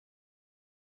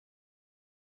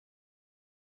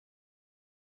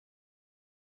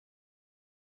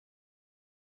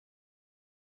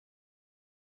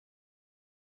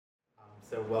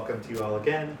So welcome to you all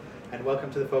again, and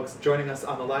welcome to the folks joining us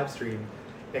on the live stream,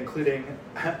 including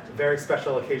a very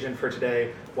special occasion for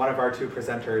today. One of our two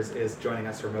presenters is joining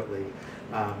us remotely.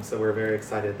 So we're very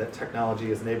excited that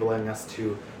technology is enabling us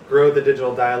to grow the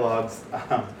digital dialogues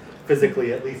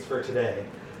physically, at least for today.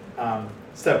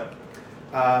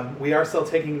 We are still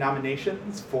taking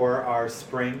nominations for our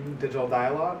spring digital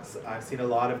dialogues. I've seen a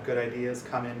lot of good ideas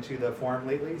come into the forum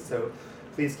lately, so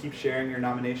please keep sharing your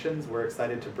nominations. We're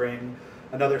excited to bring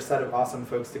another set of awesome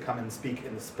folks to come and speak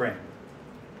in the spring.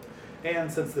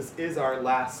 And since this is our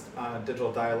last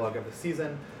digital dialogue of the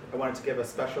season, I wanted to give a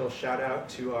special shout out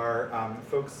to our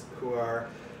folks who are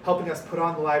helping us put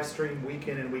on the live stream week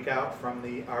in and week out from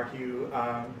the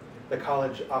RHU, the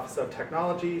College Office of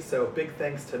Technology. So big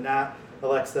thanks to Nat,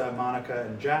 Alexa, Monica,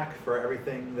 and Jack for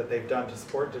everything that they've done to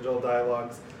support digital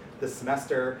dialogues this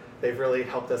semester. They've really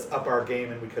helped us up our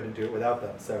game, and we couldn't do it without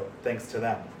them. So thanks to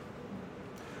them.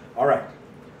 All right.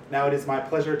 Now it is my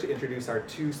pleasure to introduce our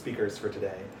two speakers for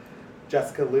today.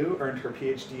 Jessica Liu earned her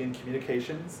PhD in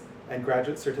Communications and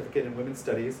Graduate Certificate in Women's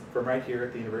Studies from right here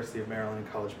at the University of Maryland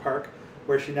in College Park,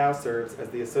 where she now serves as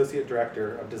the Associate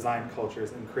Director of Design,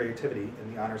 Cultures, and Creativity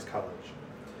in the Honors College.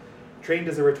 Trained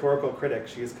as a rhetorical critic,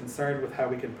 she is concerned with how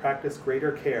we can practice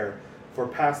greater care for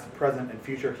past, present, and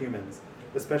future humans,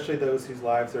 especially those whose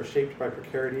lives are shaped by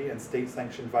precarity and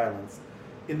state-sanctioned violence,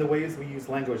 in the ways we use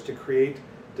language to create,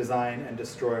 design, and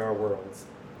destroy our worlds.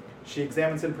 She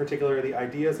examines in particular the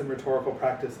ideas and rhetorical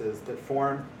practices that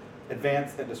form,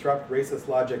 advance, and disrupt racist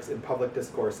logics in public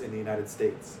discourse in the United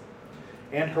States.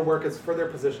 And her work is further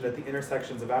positioned at the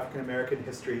intersections of African American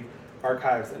history,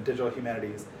 archives, and digital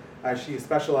humanities, as she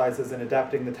specializes in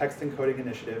adapting the Text Encoding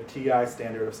Initiative, TEI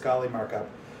standard of scholarly markup,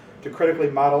 to critically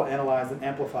model, analyze, and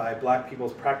amplify Black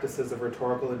people's practices of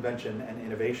rhetorical invention and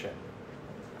innovation.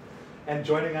 And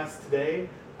joining us today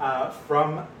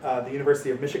from the University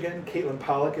of Michigan, Caitlin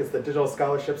Pollock is the Digital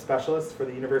Scholarship Specialist for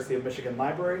the University of Michigan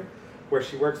Library, where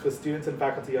she works with students and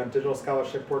faculty on digital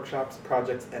scholarship workshops,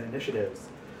 projects, and initiatives.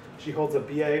 She holds a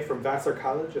BA from Vassar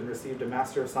College and received a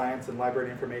Master of Science in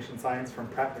Library and Information Science from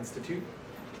Pratt Institute,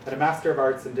 and a Master of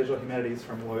Arts in Digital Humanities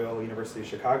from Loyola University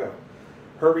Chicago.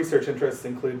 Her research interests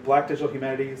include Black digital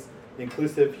humanities,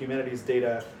 inclusive humanities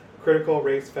data, critical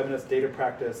race feminist data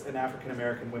practice, and African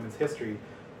American women's history,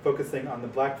 focusing on the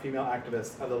Black female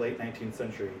activists of the late 19th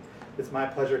century. It's my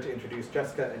pleasure to introduce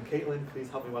Jessica and Caitlin. Please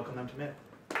help me welcome them to MIT.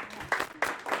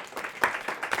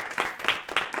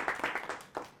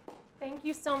 Thank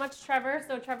you so much, Trevor.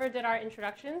 So Trevor did our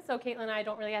introduction, so Caitlin and I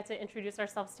don't really have to introduce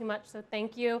ourselves too much, so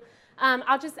thank you.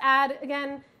 I'll just add,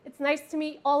 again, it's nice to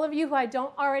meet all of you who I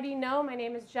don't already know. My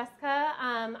name is Jessica.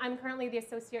 I'm currently the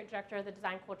Associate Director of the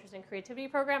Design, Cultures, and Creativity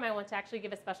program. I want to actually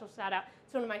give a special shout out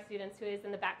to one of my students who is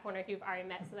in the back corner who you've already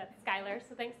met, so that's Skylar.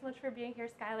 So thanks so much for being here,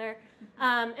 Skylar.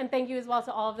 And thank you as well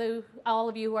to all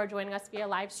of you who are joining us via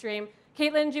live stream.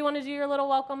 Caitlin, do you want to do your little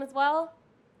welcome as well?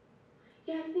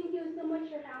 Yeah, thank you so much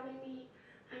for having me.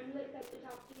 I'm really excited to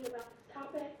talk to you about this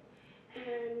topic.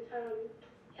 And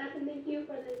and thank you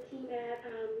for the team at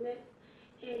MIT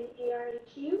and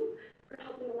ARHU for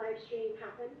helping the live stream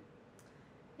happen.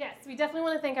 Yes, we definitely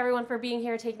want to thank everyone for being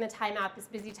here, taking the time out this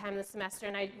busy time of the semester.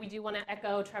 And we do want to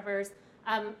echo Trevor's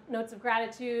notes of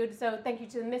gratitude. So thank you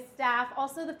to the MIST staff,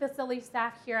 also the facility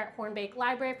staff here at Hornbeck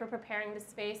Library for preparing this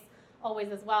space always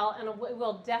as well. And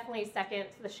we'll definitely second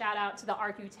the shout out to the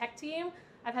RHU Tech team.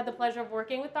 I've had the pleasure of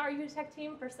working with the RHU Tech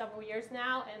team for several years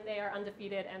now, and they are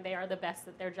undefeated, and they are the best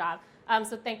at their job.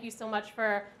 So thank you so much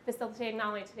for facilitating not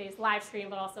only today's live stream,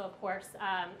 but also, of course,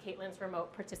 Caitlin's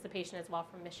remote participation as well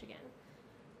from Michigan.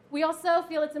 We also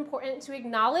feel it's important to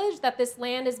acknowledge that this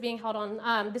land is being held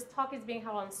on, this talk is being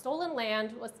held on stolen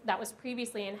land that was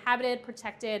previously inhabited,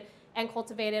 protected, and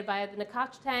cultivated by the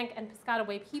Nacotchtank and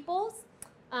Piscataway peoples.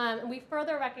 And we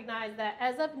further recognize that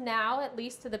as of now, at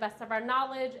least to the best of our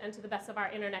knowledge and to the best of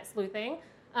our internet sleuthing,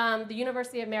 the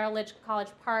University of Maryland College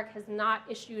Park has not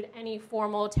issued any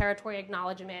formal territory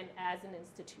acknowledgement as an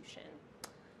institution.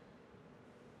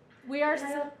 We are,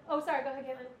 oh, sorry, go ahead,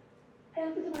 Caitlin. I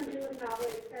also just wanted to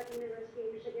acknowledge that the University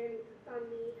of Michigan is on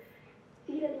the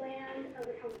ceded land of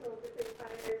the Council of the Six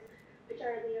Fires, which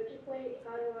are the Ojibwe, the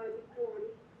Ottawa, and the Ohlone.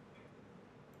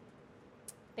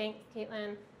 Thanks,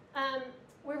 Caitlin.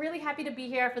 We're really happy to be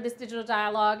here for this digital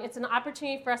dialogue. It's an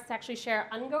opportunity for us to actually share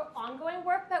ongoing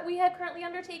work that we have currently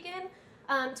undertaken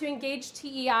to engage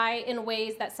TEI in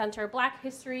ways that center Black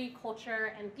history,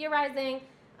 culture, and theorizing.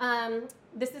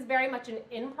 This is very much an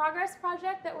in-progress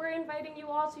project that we're inviting you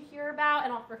all to hear about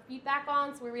and offer feedback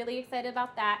on, so we're really excited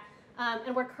about that.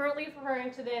 And we're currently referring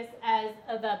to this as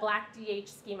the Black DH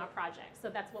Schema Project.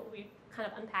 So that's what we're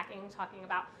kind of unpacking and talking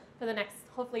about for the next,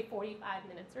 hopefully, 45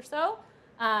 minutes or so.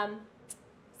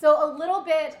 So a little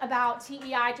bit about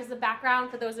TEI, just a background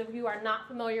for those of you who are not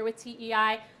familiar with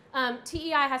TEI.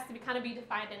 TEI has to kind of be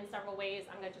defined in several ways.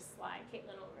 I'm going to just slide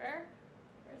Caitlin over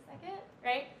for a second,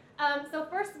 right? So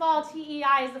first of all,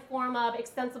 TEI is a form of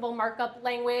extensible markup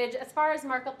language. As far as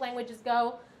markup languages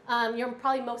go, you're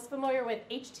probably most familiar with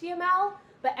HTML,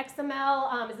 but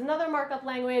XML is another markup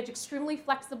language, extremely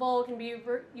flexible, can be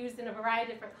used in a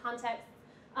variety of different contexts,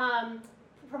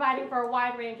 providing for a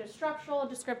wide range of structural,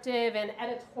 descriptive, and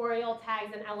editorial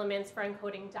tags and elements for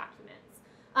encoding documents.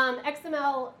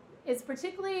 XML is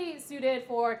particularly suited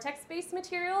for text-based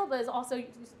material, but is also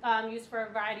used for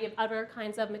a variety of other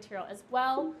kinds of material as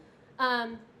well.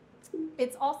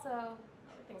 It's also,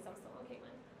 things I'm still on,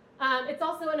 Caitlin. It's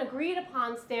also an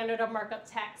agreed-upon standard of markup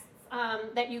texts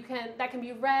that can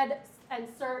be read and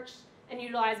searched and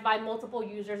utilized by multiple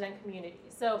users and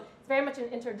communities. So it's very much an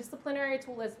interdisciplinary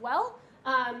tool as well.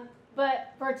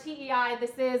 But for TEI,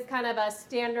 this is kind of a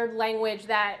standard language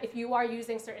that if you are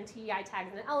using certain TEI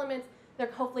tags and elements,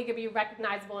 they're hopefully going to be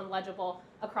recognizable and legible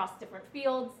across different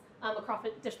fields, across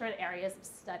different areas of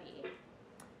study.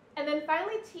 And then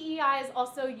finally, TEI is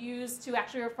also used to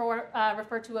actually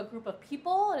refer to a group of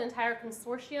people, an entire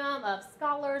consortium of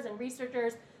scholars and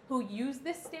researchers who use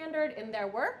this standard in their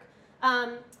work.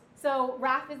 So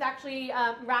Raf is actually,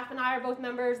 Raf and I are both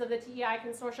members of the TEI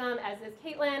consortium, as is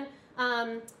Caitlin.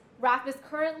 Raf is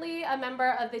currently a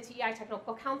member of the TEI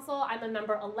Technical Council. I'm a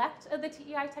member-elect of the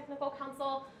TEI Technical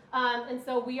Council. And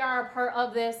so we are a part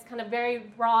of this kind of very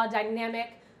broad,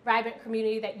 dynamic, vibrant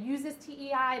community that uses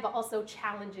TEI, but also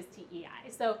challenges TEI.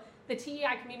 So the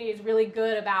TEI community is really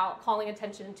good about calling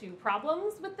attention to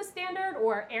problems with the standard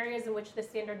or areas in which the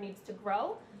standard needs to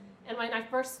grow. And when I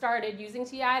first started using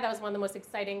TEI, that was one of the most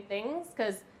exciting things,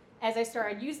 because as I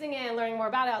started using it and learning more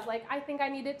about it, I was like, I think I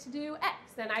need it to do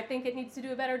X, and I think it needs to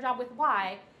do a better job with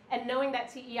Y. And knowing that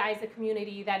TEI is a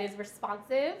community that is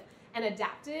responsive and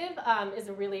adaptive is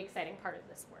a really exciting part of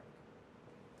this work.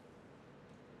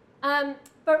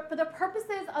 But for the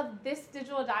purposes of this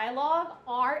digital dialogue,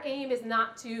 our aim is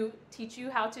not to teach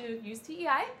you how to use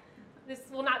TEI. This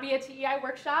will not be a TEI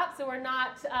workshop, so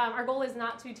our goal is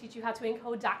not to teach you how to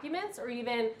encode documents or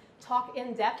even talk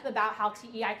in depth about how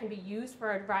TEI can be used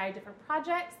for a variety of different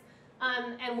projects.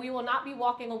 And we will not be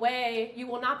walking away, you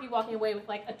will not be walking away with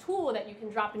like a tool that you can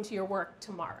drop into your work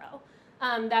tomorrow.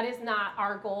 That is not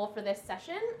our goal for this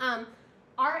session.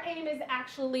 Our aim is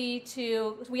actually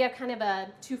we have kind of a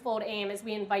twofold aim as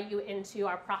we invite you into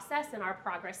our process and our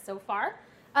progress so far.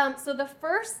 So the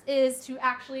first is to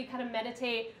actually kind of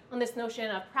meditate on this notion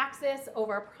of praxis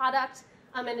over product,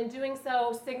 and in doing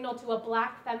so, signal to a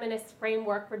Black feminist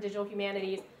framework for digital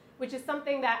humanities, which is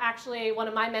something that actually one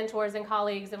of my mentors and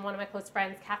colleagues and one of my close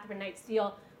friends, Catherine Knight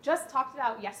Steele, just talked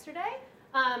about yesterday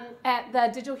at the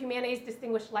Digital Humanities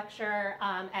Distinguished Lecture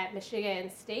at Michigan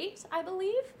State, I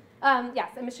believe.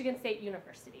 Yes, at Michigan State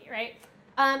University, right?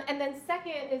 And then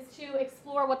second is to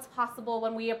explore what's possible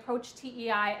when we approach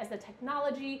TEI as a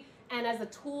technology and as a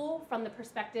tool from the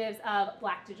perspectives of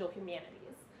Black digital humanities.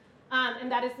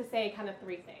 And that is to say kind of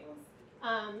three things.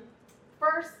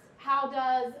 First, how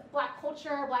does Black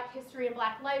culture, Black history, and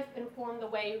Black life inform the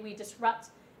way we disrupt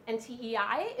and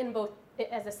TEI in both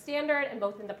as a standard and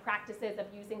both in the practices of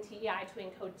using TEI to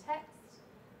encode text?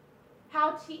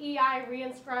 How TEI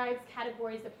reinscribes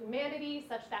categories of humanity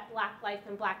such that Black life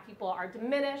and Black people are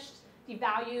diminished,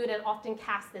 devalued, and often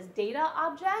cast as data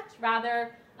objects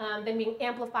rather than being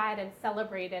amplified and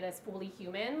celebrated as fully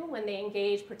human when they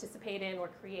engage, participate in, or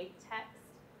create text.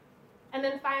 And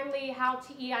then finally, how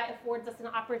TEI affords us an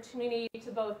opportunity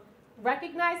to both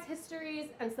recognize histories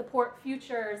and support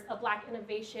futures of Black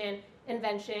innovation,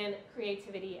 invention,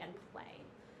 creativity, and play.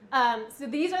 So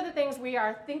these are the things we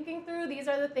are thinking through. These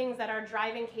are the things that are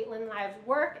driving Caitlin and I's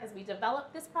work as we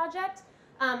develop this project.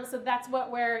 So that's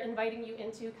what we're inviting you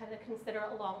into kind of consider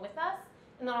along with us,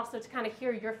 and then also to kind of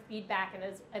hear your feedback and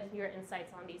as your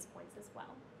insights on these points as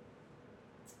well.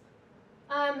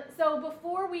 So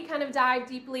before we kind of dive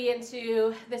deeply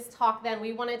into this talk, then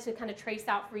we wanted to kind of trace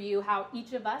out for you how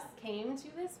each of us came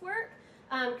to this work,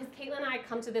 because Caitlin and I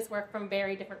come to this work from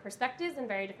very different perspectives and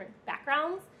very different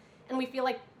backgrounds. And we feel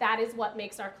like that is what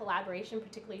makes our collaboration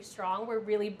particularly strong. We're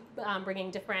really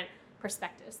bringing different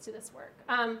perspectives to this work.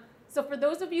 So for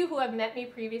those of you who have met me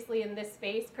previously in this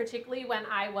space, particularly when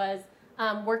I was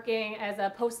working as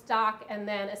a postdoc and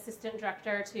then assistant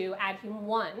director to AdHum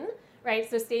 1, right?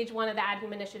 So stage 1 of the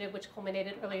AdHum initiative, which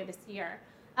culminated earlier this year.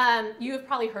 You have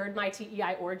probably heard my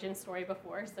TEI origin story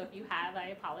before, so if you have, I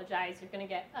apologize. You're going to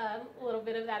get a little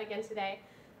bit of that again today.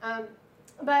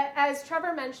 But as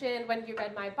Trevor mentioned when he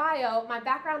read my bio, my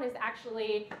background is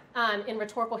actually in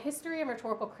rhetorical history and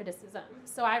rhetorical criticism.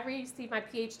 So I received my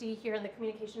PhD here in the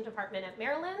communication department at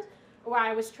Maryland, where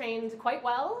I was trained quite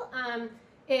well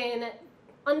in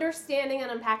understanding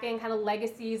and unpacking kind of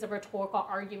legacies of rhetorical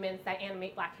arguments that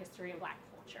animate Black history and Black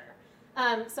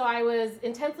culture. So I was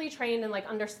intensely trained in like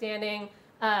understanding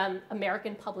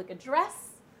American public address,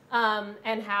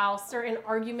 and how certain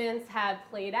arguments have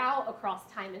played out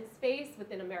across time and space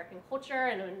within American culture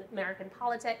and in American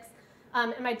politics.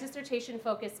 And my dissertation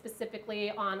focused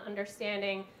specifically on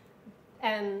understanding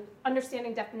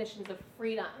definitions of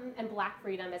freedom and Black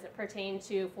freedom as it pertained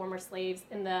to former slaves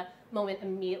in the moment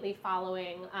immediately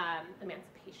following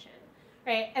emancipation.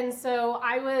 Right, and so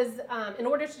I was, in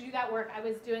order to do that work, I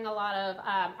was doing a lot of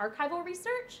archival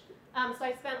research. So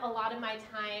I spent a lot of my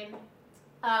time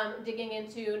digging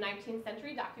into 19th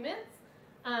century documents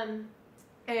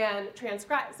and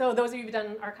transcribe. So those of you who've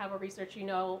done archival research, you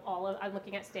know I'm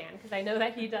looking at Stan, because I know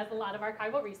that he does a lot of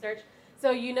archival research. So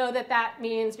you know that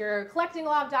means you're collecting a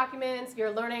lot of documents,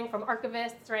 you're learning from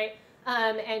archivists, right?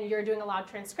 And you're doing a lot of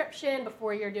transcription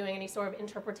before you're doing any sort of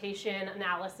interpretation,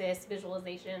 analysis,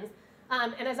 visualizations.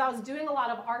 And as I was doing a lot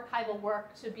of archival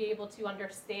work to be able to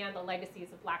understand the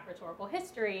legacies of Black rhetorical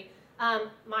history,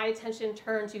 my attention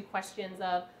turned to questions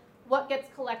of what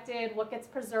gets collected, what gets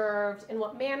preserved, in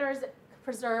what manner is it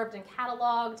preserved and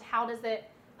cataloged, how does it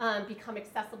become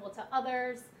accessible to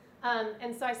others.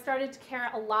 And so I started to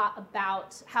care a lot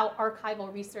about how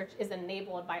archival research is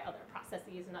enabled by other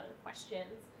processes and other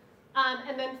questions.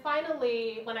 And then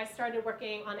finally, when I started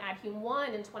working on AdHum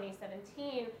 1 in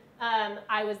 2017,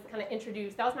 I was kind of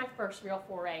introduced, that was my first real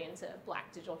foray into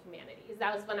Black digital humanities.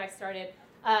 That was when I started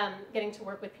getting to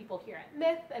work with people here at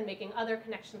MIF and making other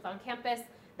connections on campus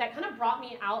that kind of brought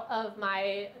me out of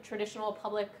my traditional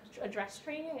public address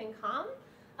training in comm,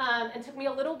 and took me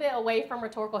a little bit away from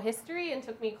rhetorical history and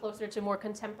took me closer to more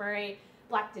contemporary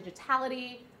Black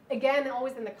digitality. Again,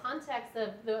 always in the context of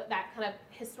that kind of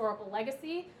historical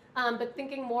legacy, but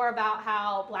thinking more about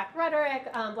how Black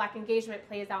rhetoric, Black engagement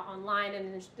plays out online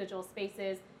and in digital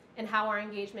spaces, and how our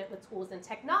engagement with tools and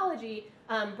technology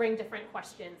bring different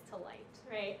questions to light,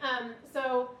 right?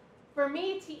 So for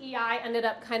me, TEI ended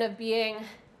up kind of being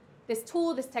this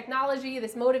tool, this technology,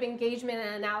 this mode of engagement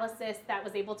and analysis that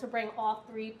was able to bring all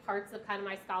three parts of kind of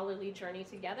my scholarly journey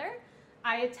together.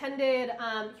 I attended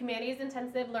Humanities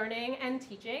Intensive Learning and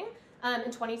Teaching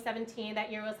in 2017.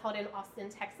 That year was held in Austin,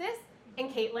 Texas. And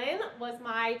Caitlin was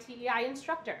my TEI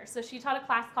instructor. So she taught a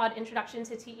class called Introduction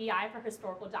to TEI for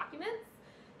Historical Documents.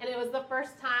 And it was the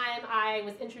first time I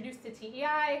was introduced to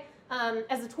TEI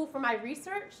as a tool for my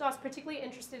research. So I was particularly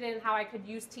interested in how I could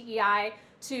use TEI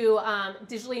to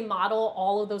digitally model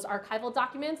all of those archival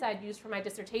documents I'd used for my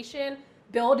dissertation,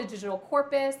 build a digital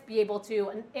corpus, be able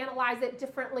to analyze it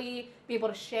differently, be able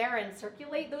to share and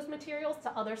circulate those materials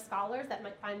to other scholars that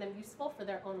might find them useful for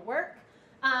their own work.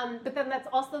 But then that's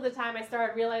also the time I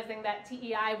started realizing that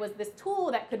TEI was this tool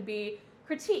that could be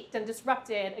critiqued and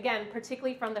disrupted, again,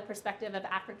 particularly from the perspective of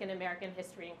African American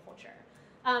history and culture.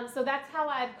 So that's how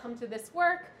I've come to this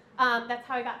work. That's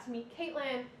how I got to meet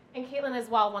Caitlin, and Caitlin as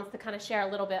well wants to kind of share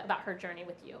a little bit about her journey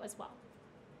with you as well.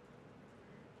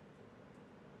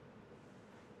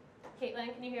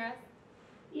 Caitlin, can you hear us?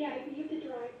 Yeah, you have to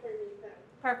drive for me, so.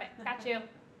 Perfect, got you.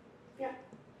 Yeah.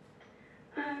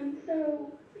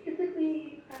 So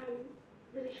basically,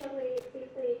 really shortly, it's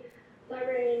basically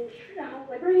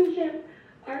librarianship,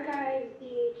 archives,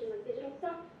 DH, and like digital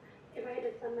stuff, if I had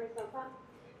to sum myself up.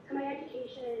 So my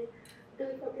education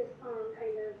really focused on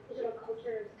kind of digital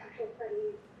cultures, textual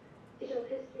studies, digital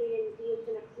history, and DH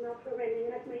and XML programming,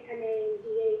 and that's my MA and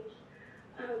DH.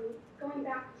 Going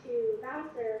back to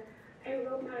Vassar, I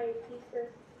wrote my thesis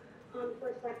on the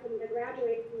first Black woman to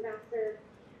graduate from Vassar,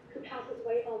 who passes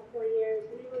away all 4 years,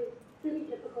 and it was really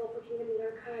difficult for Kingdom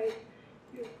Archive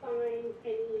to find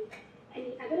any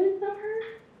evidence of her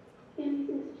in these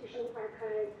institutional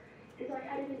archives. And so I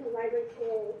headed into library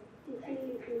school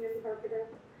intending to become an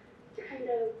archivist to kind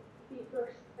of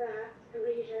reverse that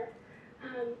erasure.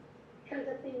 Because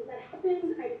of things that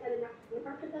happened, I decided not to become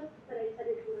an archivist, but I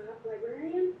decided to become a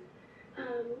librarian.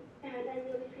 And I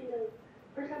really kind of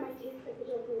first got my taste of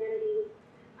digital humanities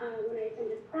when I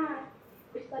attended Pratt,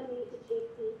 which led me to take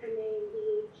the MA and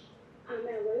DH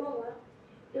at Loyola.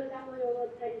 It was at Loyola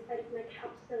that I decided for my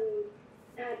capstone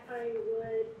that I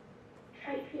would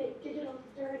try to create a digital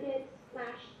surrogate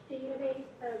 /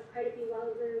 database of Ida B.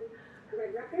 Wells's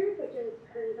Red Record, which is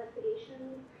her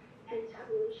investigations and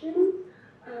tabulations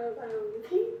of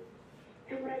lynching.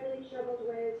 And what I really struggled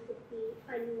with the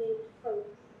unnamed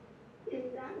folks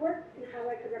in that work and how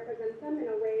I could represent them in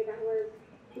a way that was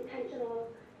intentional,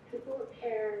 and full of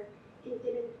care, and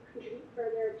didn't contribute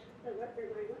further to their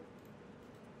violence.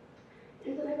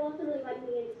 And so they've also really led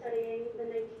me into studying the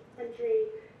 19th century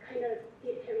kind of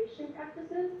deterioration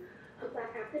practices of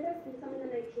Black activists and some in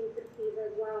the 1960s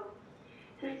as well.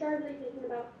 And I started really thinking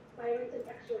about violence and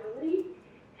textuality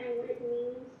and what it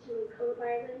means to encode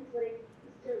violence, what it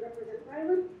means to represent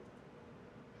violence.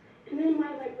 And then in my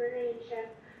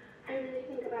librarianship, I really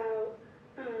think about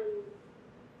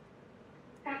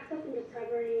access and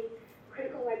discovery,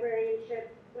 critical librarianship,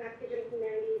 Black digital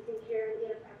humanities, and care and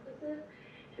data practices.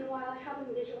 And while I have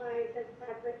them visualized as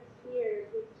separate spheres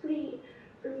with screen,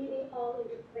 for me they all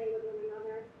interplay with one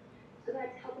another. So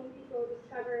that's helping people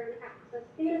discover and access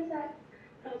data sets,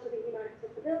 but also thinking about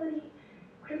accessibility,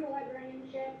 critical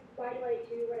librarianship, why do I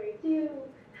do what I do,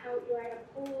 how do I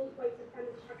uphold white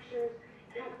supremacist structures,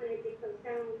 and how can I take those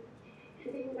down, and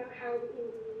thinking about how we can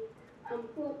be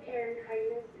full of care and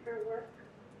kindness in our work.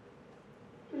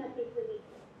 And that's basically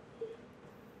me.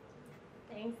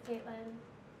 Thanks, Caitlin.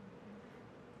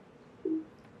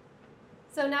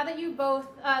 So now that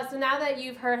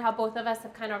you've heard how both of us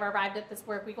have kind of arrived at this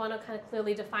work, we want to kind of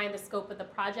clearly define the scope of the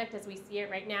project as we see it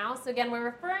right now. So again, we're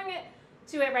referring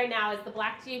to it right now as the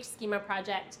Black DH Schema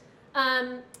Project.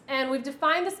 And we've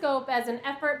defined the scope as an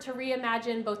effort to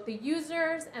reimagine both the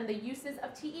users and the uses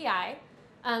of TEI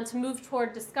to move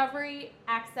toward discovery,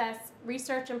 access,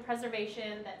 research, and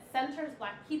preservation that centers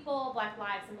Black people, Black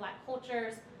lives, and Black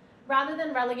cultures, rather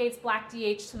than relegates Black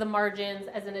DH to the margins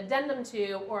as an addendum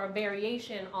to or a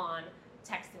variation on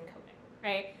text encoding,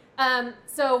 right?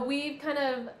 So we've kind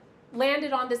of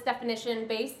landed on this definition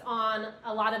based on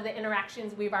a lot of the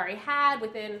interactions we've already had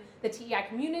within the TEI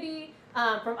community,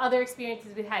 from other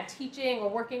experiences we've had teaching or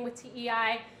working with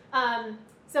TEI.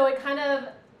 So it kind of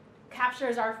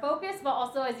captures our focus, but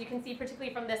also, as you can see,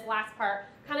 particularly from this last part,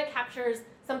 kind of captures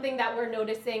something that we're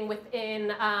noticing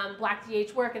within Black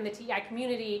DH work in the TEI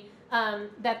community,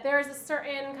 that there is a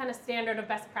certain kind of standard of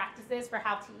best practices for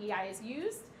how TEI is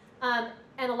used.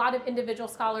 And a lot of individual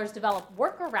scholars develop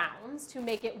workarounds to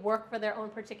make it work for their own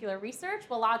particular research.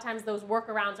 But a lot of times those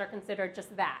workarounds are considered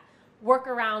just that,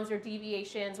 workarounds or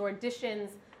deviations or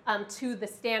additions to the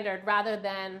standard rather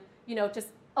than, just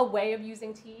a way of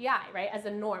using TEI, right, as a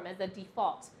norm, as a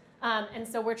default. And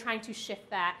so we're trying to shift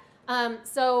that.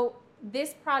 So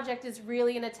this project is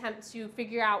really an attempt to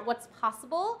figure out what's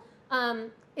possible.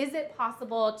 Is it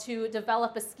possible to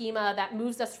develop a schema that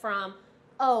moves us from,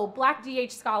 Black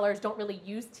DH scholars don't really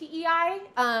use TEI,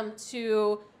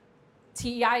 to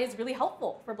TEI is really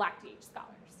helpful for Black DH scholars,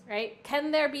 right?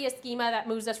 Can there be a schema that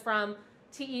moves us from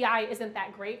TEI isn't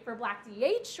that great for Black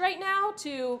DH right now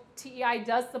to TEI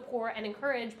does support and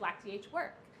encourage Black DH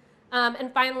work?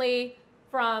 And finally,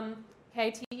 from,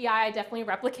 TEI definitely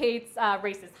replicates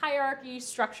racist hierarchy,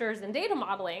 structures, and data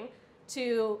modeling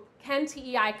to can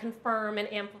TEI confirm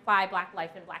and amplify Black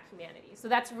life and Black humanity? So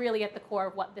that's really at the core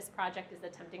of what this project is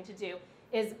attempting to do,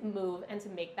 is move and to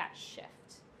make that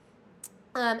shift.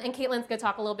 And Caitlin's going to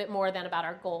talk a little bit more then about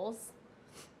our goals.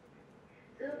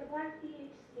 So the Black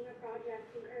DH Schema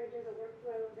Project encourages a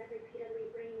workflow that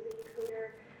repeatedly brings a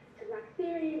decoder to Black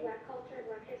theory, Black culture,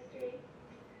 Black history.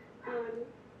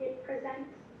 It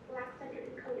presents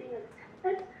Black-centered encoding as a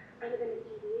template rather than a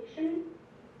deviation.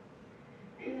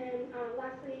 And then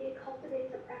lastly, it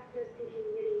cultivates a practice and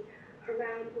community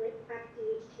around Black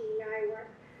DH TEI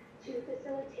work to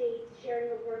facilitate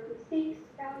sharing of work mistakes,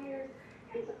 failures,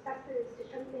 and successes to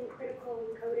strengthen critical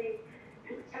encoding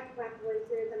and protect Black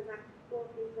voices and Black people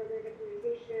from further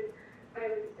victimization,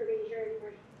 violence, erasure, and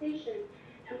marginalization.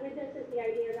 And with this is the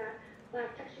idea that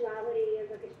Black textuality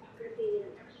is like a topography and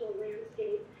a textual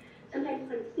landscape, sometimes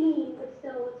unseen, but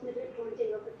still a significant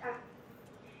haunting of the text.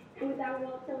 And with that, we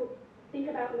also think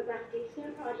about in the Black DH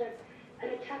Schema Project that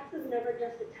a text is never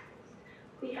just a text.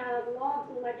 We have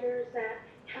logs and ledgers that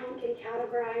count and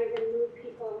categorize and move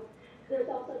people. There's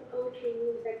also poetry,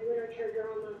 music, literature,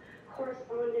 drama,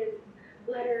 correspondence,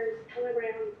 letters,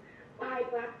 telegrams, why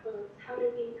Black folks, how do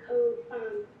we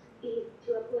encode these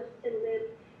to uplift and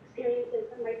live experiences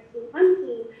that might seem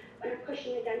unseen but are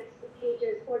pushing against the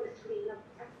pages or the screen of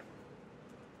the text.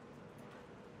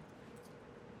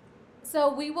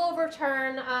 So we will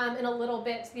return in a little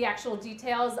bit to the actual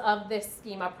details of this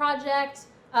schema project,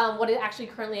 what it actually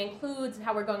currently includes and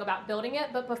how we're going about building it.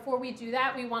 But before we do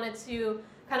that, we wanted to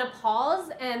kind of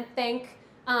pause and thank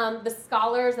the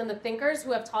scholars and the thinkers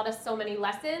who have taught us so many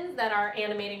lessons that are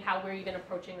animating how we're even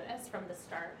approaching this from the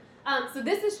start. So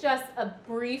this is just a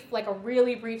brief, like a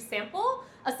really brief sample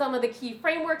of some of the key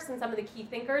frameworks and some of the key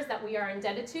thinkers that we are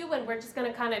indebted to. And we're just going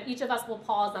to kind of, each of us will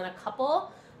pause on a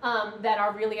couple that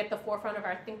are really at the forefront of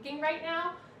our thinking right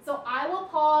now. So I will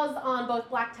pause on both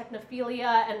Black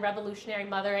technophilia and revolutionary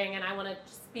mothering, and I want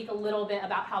to speak a little bit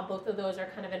about how both of those are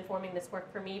kind of informing this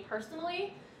work for me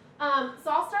personally. So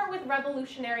I'll start with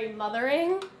revolutionary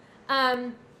mothering,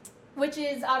 which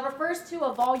is refers to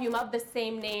a volume of the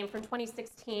same name from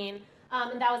 2016,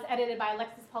 and that was edited by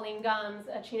Alexis Pauline Gumbs,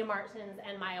 Chena Martins,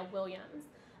 and Maya Williams.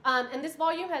 And this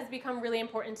volume has become really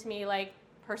important to me, like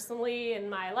personally in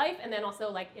my life, and then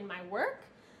also like in my work.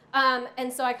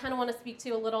 And so I kind of want to speak to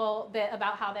a little bit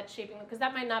about how that's shaping, because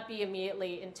that might not be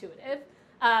immediately intuitive,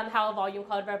 how a volume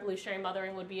called Revolutionary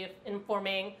Mothering would be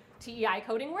informing TEI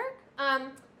coding work.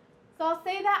 So I'll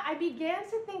say that I began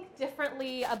to think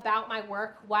differently about my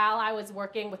work while I was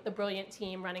working with the brilliant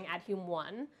team running AdHum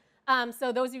 1.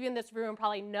 So those of you in this room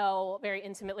probably know very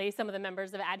intimately some of the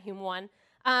members of AdHum 1.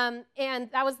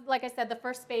 And that was, like I said, the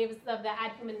first phase of the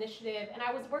AdHum initiative. And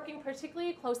I was working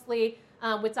particularly closely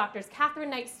with doctors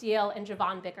Catherine Knight Steele and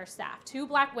Javon Bickerstaff, two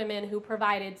Black women who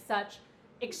provided such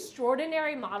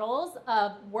extraordinary models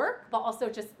of work, but also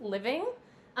just living.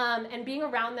 And being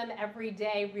around them every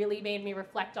day really made me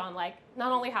reflect on like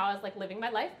not only how I was like living my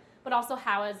life, but also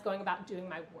how I was going about doing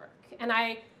my work. And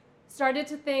I started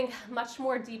to think much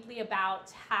more deeply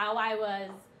about how I was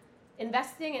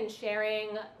investing and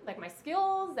sharing like my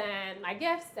skills and my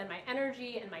gifts and my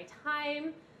energy and my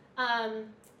time,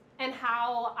 and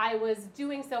how I was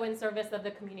doing so in service of the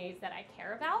communities that I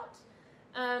care about.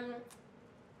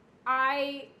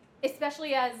 I,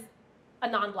 especially as a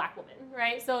non-Black woman,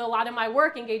 right? So a lot of my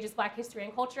work engages Black history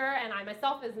and culture, and I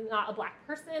myself is not a Black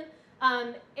person.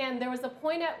 And there was a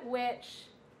point at which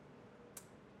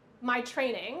my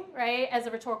training, right, as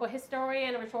a rhetorical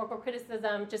historian and rhetorical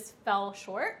criticism just fell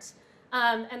short.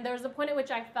 And there was a point at which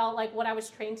I felt like what I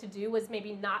was trained to do was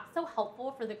maybe not so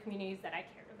helpful for the communities that I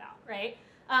cared about, right?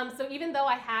 So even though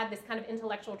I had this kind of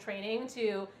intellectual training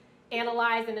to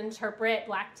analyze and interpret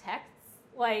Black texts,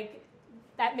 like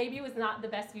that maybe was not the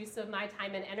best use of my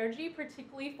time and energy,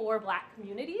 particularly for Black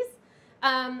communities.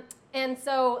 And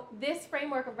so this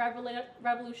framework of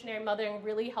revolutionary mothering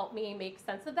really helped me make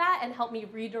sense of that and helped me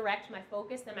redirect my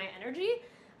focus and my energy.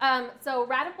 So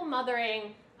radical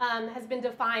mothering has been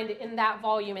defined in that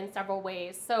volume in several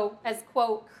ways. So as,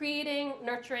 quote, creating,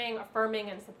 nurturing, affirming,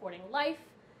 and supporting life.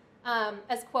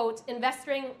 As, quote,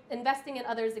 investing in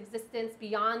others' existence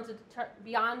beyond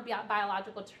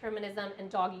biological determinism and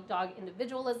dog-eat-dog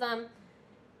individualism.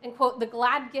 And, quote, the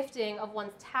glad gifting of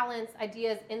one's talents,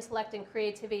 ideas, intellect, and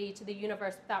creativity to the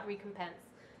universe without recompense.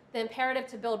 The imperative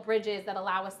to build bridges that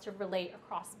allow us to relate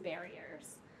across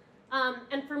barriers.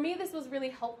 And for me, this was really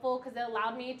helpful because it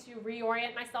allowed me to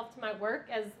reorient myself to my work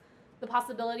as the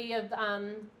possibility of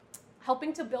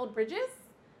helping to build bridges,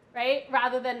 right?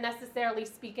 Rather than necessarily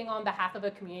speaking on behalf of a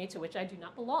community to which I do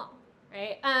not belong,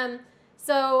 right?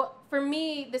 So for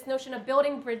me, this notion of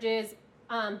building bridges,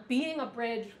 being a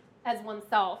bridge as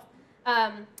oneself,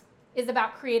 is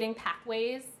about creating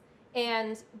pathways.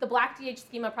 And the Black DH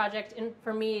Schema Project,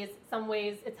 for me, is some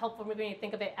ways, it's helpful for me to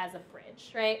think of it as a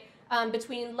bridge, right?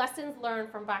 Between lessons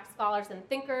learned from Black scholars and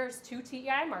thinkers to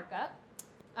TEI markup,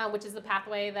 which is a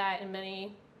pathway that in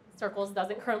many circles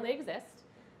doesn't currently exist,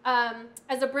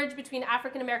 as a bridge between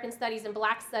African American studies and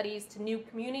Black studies to new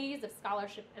communities of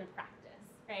scholarship and practice,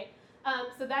 right?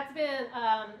 So that's been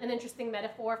an interesting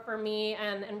metaphor for me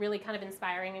and really kind of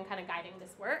inspiring and kind of guiding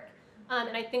this work.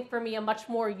 And I think for me, a much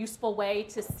more useful way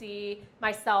to see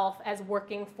myself as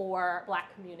working for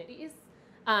Black communities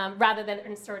rather than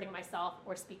inserting myself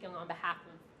or speaking on behalf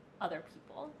of other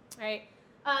people, right?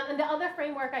 And the other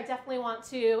framework I definitely want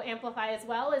to amplify as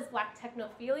well is Black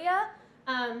technophilia.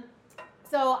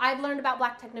 So I've learned about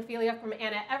Black technophilia from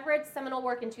Anna Everett's seminal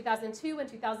work in 2002 and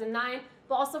 2009,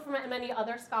 but also from many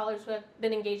other scholars who have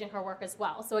been engaging her work as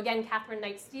well. So again, Catherine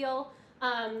Knight Steele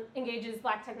engages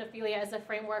Black technophilia as a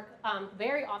framework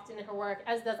very often in her work,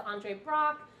 as does Andre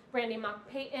Brock, Brandy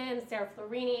Mock-Payton, Sarah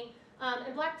Florini.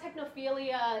 And Black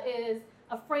technophilia is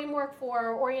a framework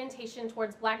for orientation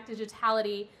towards Black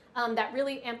digitality that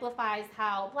really amplifies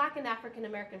how Black and African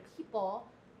American people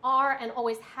are and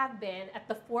always have been at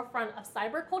the forefront of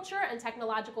cyberculture and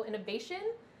technological innovation,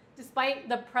 despite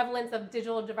the prevalence of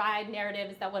digital divide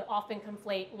narratives that would often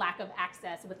conflate lack of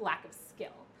access with lack of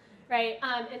skill, right?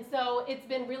 And so it's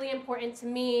been really important to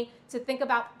me to think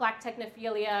about Black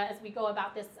technophilia as we go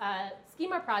about this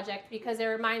schema project, because it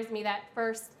reminds me that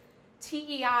first,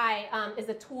 TEI is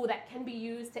a tool that can be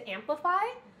used to amplify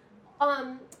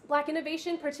Black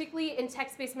innovation, particularly in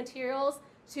text-based materials,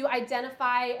 to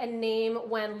identify and name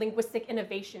when linguistic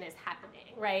innovation is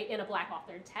happening, right, in a Black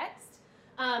authored text.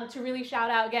 To really shout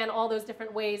out, again, all those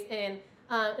different ways in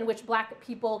which Black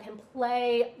people can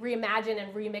play, reimagine,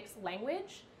 and remix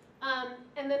language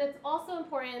And then it's also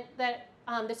important that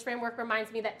this framework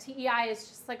reminds me that TEI is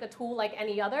just like a tool like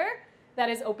any other that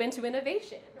is open to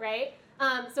innovation, right?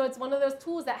 So it's one of those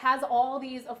tools that has all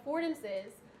these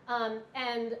affordances,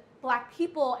 and Black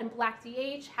people and Black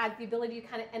DH has the ability to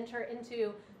kind of enter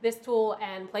into this tool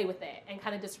and play with it and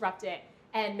kind of disrupt it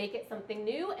and make it something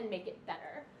new and make it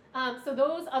better. So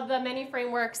those of the many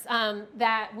frameworks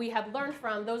that we have learned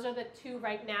from, those are the two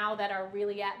right now that are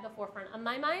really at the forefront of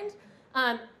my mind,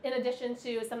 in addition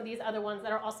to some of these other ones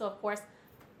that are also, of course,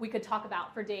 we could talk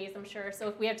about for days, I'm sure. So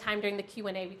if we have time during the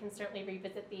Q&A, we can certainly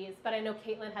revisit these. But I know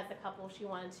Caitlin has a couple she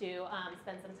wanted to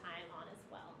spend some time on as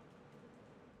well.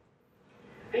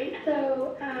 Right,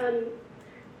 so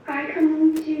I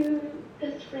come to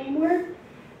this framework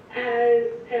as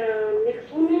a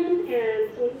mixed woman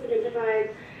and someone who identifies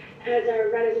as a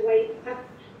red as white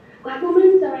Black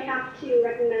woman, so I have to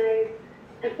recognize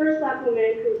the first Black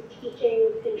woman who's teaching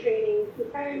and training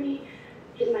prior to me,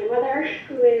 which is my mother,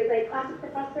 who is a classics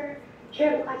professor,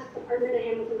 chair of the classics department at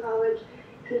Hamilton College,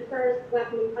 and the first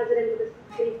Black woman president of the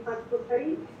Society of Classical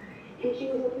Studies. And she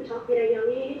was one who taught me at a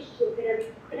young age to look at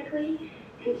everything critically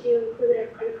and to include a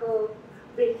critical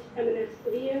race feminist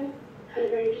view. Had a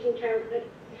very interesting childhood.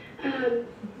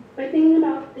 But thinking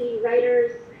about the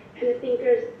writers and the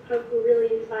thinkers who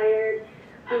really inspired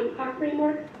our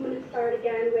framework, I'm going to start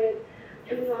again with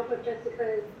coming off of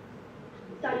Jessica's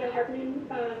Sadia Hartman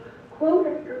quote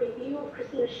or review of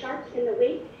Christina Sharpe's In the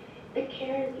Wake, that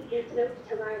care is the antidote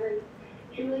to violence,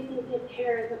 and really thinking of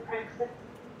care as a praxis.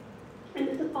 And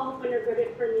this is all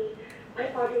undergirded for me by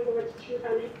Audre Lorde's two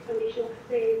foundational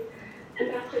essays,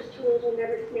 Ambassador's Tools Will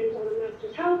Never Dismantle the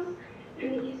Master's House,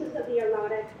 and the uses of the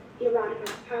erotic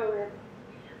as power.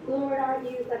 Lorde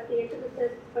argues that the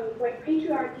antithesis of white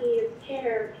patriarchy is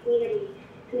care, community,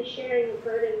 and the sharing of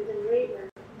burdens and labor.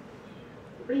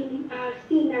 We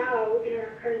see now in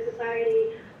our current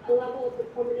society a level of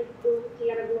performative cruelty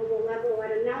at a global level,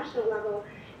 at a national level,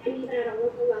 and even at a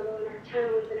local level in our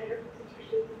towns and at our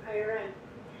institutions of higher ed.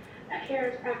 That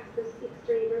CARE's practice seeks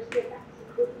to reverse the effects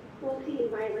of cruelty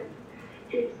and violence,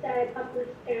 and instead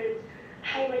uplift and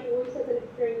highlight voices and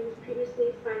experiences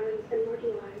previously silenced and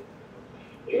marginalized.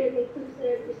 It is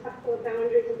inclusive, respectful of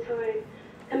boundaries and time.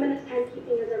 Feminist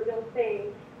timekeeping is a real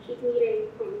thing. Keep meeting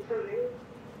on time.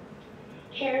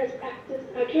 CARE's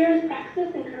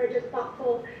praxis encourages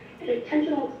thoughtful and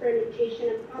intentional experimentation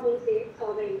and problem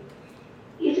solving.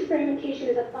 Each experimentation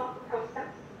is a thought process.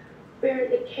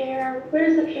 Where's the care,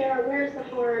 where's the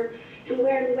harm, and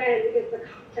where and when is the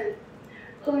content.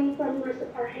 Pulling from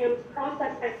Marissa Parham's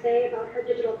process essay about her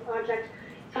digital project,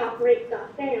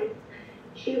 .break.dance,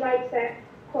 she writes that,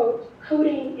 quote,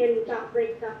 coding in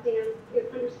 .break.dance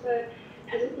is understood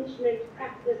as an instrument to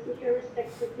practice and heuristic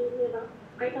for thinking about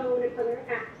my own and other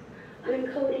acts of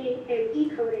encoding and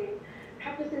decoding,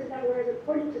 practices that were as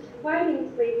important to surviving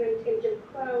enslavement in Jim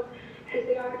Crow as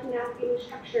they are to navigating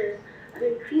structures of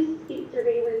increased state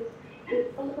surveillance and the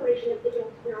proliferation of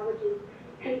digital technologies,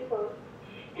 end quote.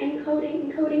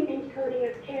 Encoding and decoding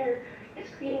as care is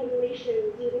creating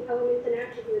relations using elements and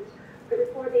attributes where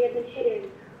before they had been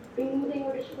hidden, removing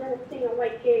or disrupting a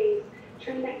white gaze,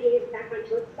 turning that gaze back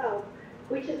onto itself,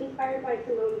 which is inspired by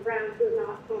Simone Brown, who is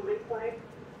not on my slide.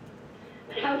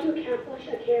 But how to accomplish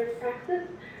a care praxis?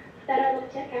 That I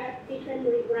looked at Adrienne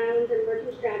Marie Brown's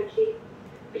Emergent Strategy,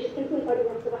 which is simply about the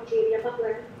works of Octavia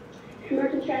Butler.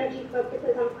 Emergent Strategy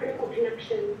focuses on critical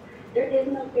connections. There is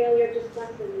no failure, just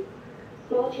lessons.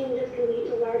 Small changes can lead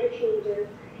to larger changes.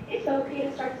 It's okay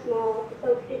to start small. It's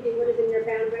okay to do what is in your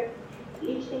bandwidth.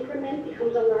 Each increment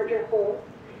becomes a larger whole.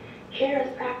 CARE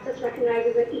as praxis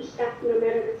recognizes that each step, no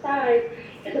matter the size,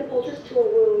 is a poultice to a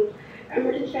wound.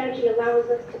 Emergent Strategy allows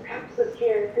us to practice this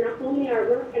care for not only our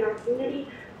work and our community,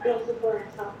 but also for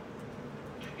ourselves.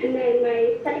 And then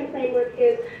my second framework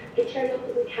is material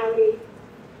physicality.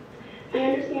 My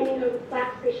understanding of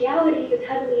Black spatiality is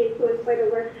heavily influenced by the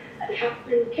work of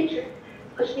Catherine Kittredge,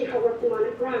 especially her work in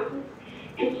Monica Brown.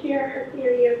 And here her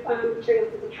theory of material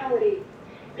physicality.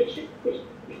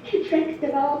 Kittredge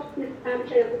developed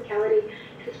material physicality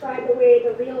to describe the way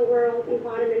the real world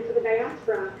embodiments of the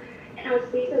diaspora and how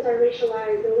spaces are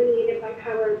racialized and delineated by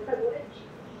power and privilege.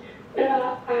 But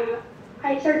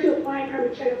I started to apply her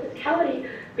material physicality,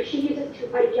 which she uses to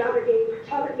apply geography and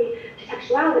cartography to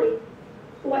textuality.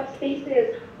 What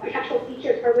spaces or textual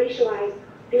features are racialized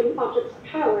and objects of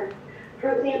power.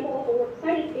 For example, a works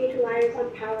cited page relies on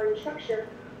power and structure.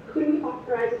 Who do we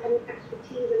authorize as having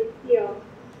expertise in a field?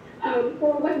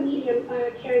 Or what medium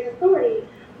carries authority?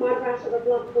 Monographs or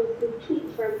blog posts and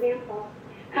tweets, for example.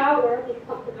 Our, like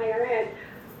up to higher ed,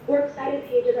 works cited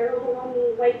pages are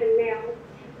overwhelmingly white and male.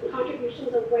 the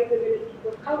contributions of white women and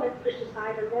people of color pushed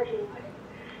aside or marginalized?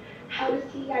 How does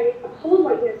TEI uphold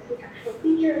whiteness and textual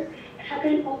features, and how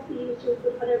can it also be used to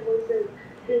include other voices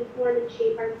to inform and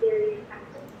shape our theory and practice?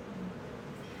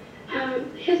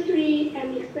 History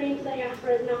and the experience that I asked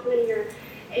for is not linear.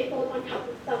 It goes on top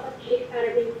of stuff like cakes that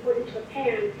are being poured into a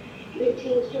pan. It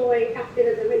contains joy,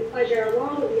 activism, and pleasure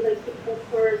along with these unspeakable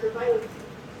horrors of violence.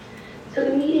 So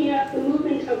the media, the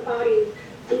movement of bodies,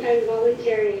 sometimes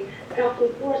voluntary, but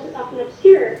often forced, is often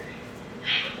obscure.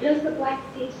 Does the Black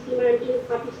state schema and Jewish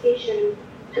obfuscation,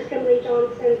 just Emily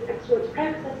Johnson's X-Words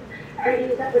praxis,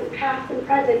 argues that with past and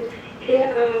present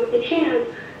in hand,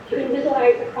 you can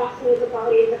visualize the crossings of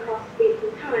bodies across space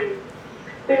and time.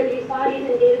 Where these bodies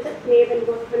and data sets may have been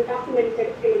both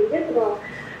undocumented and invisible,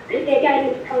 they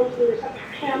again prone to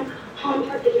misapprehension haunt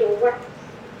our digital works.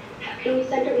 How can we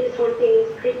center these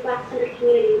hauntings, create Black-centered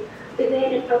communities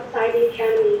within and outside the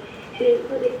academy, and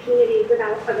inclusive communities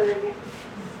without othering it?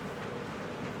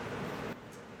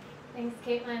 Thanks,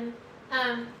 Caitlin.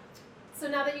 So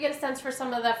now that you get a sense for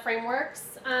some of the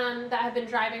frameworks that have been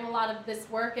driving a lot of this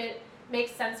work, it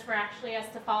makes sense for actually us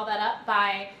to follow that up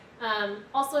by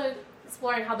also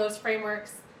exploring how those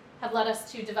frameworks have led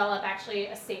us to develop actually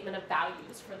a statement of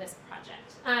values for this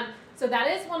project. So that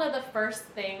is one of the first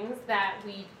things that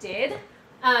we did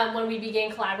when we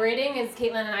began collaborating, is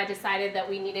Caitlin and I decided that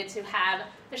we needed to have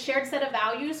a shared set of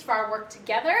values for our work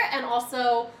together, and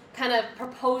also kind of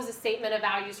propose a statement of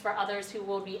values for others who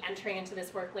will be entering into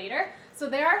this work later. So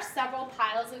there are several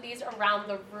piles of these around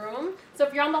the room. So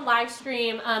if you're on the live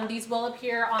stream, these will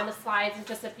appear on the slides in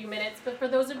just a few minutes. But for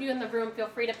those of you in the room, feel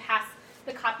free to pass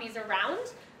the copies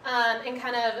around and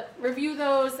kind of review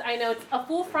those. I know it's a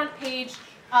full front page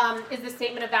is the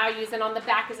statement of values, and on the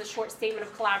back is a short statement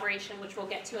of collaboration, which we'll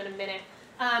get to in a minute.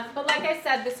 But like I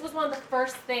said, this was one of the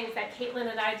first things that Caitlin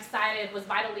and I decided was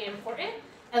vitally important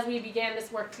as we began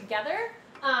this work together,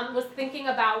 was thinking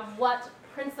about what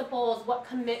principles, what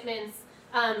commitments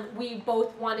we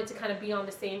both wanted to kind of be on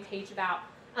the same page about.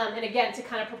 And again, to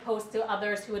kind of propose to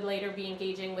others who would later be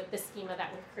engaging with the schema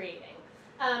that we're creating.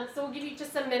 So we'll give you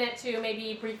just a minute to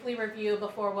maybe briefly review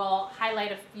before we'll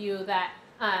highlight a few that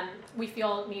we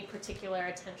feel need particular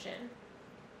attention.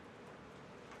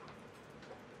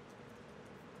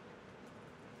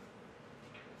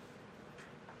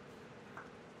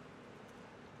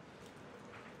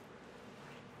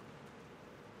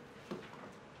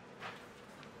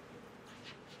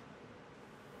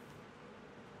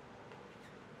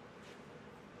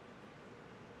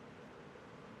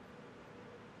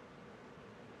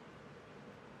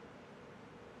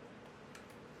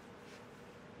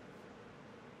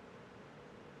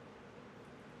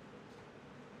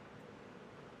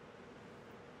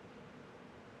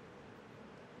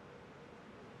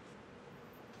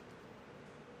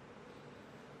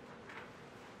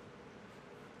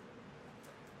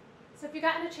 So if you've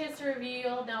gotten a chance to review,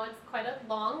 you'll know it's quite a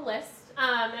long list.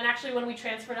 And actually, when we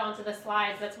transferred onto the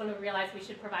slides, that's when we realized we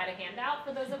should provide a handout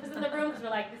for those of us in the room, because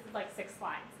we're like, this is like 6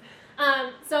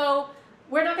 slides. So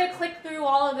we're not going to click through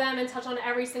all of them and touch on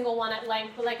every single one at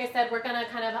length. But like I said, we're going to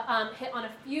kind of hit on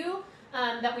a few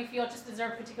that we feel just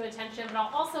deserve particular attention. But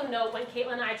I'll also note when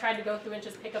Caitlin and I tried to go through and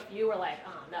just pick a few, we're like,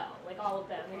 oh no, like all of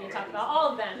them. We need to talk about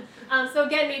all of them. So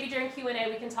again, maybe during Q&A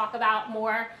we can talk about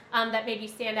more that maybe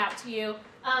stand out to you.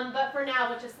 But for now,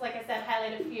 we'll just, like I said,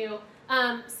 highlight a few.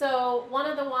 So one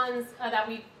of the ones that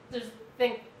we just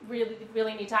think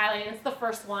really need to highlight, and it's the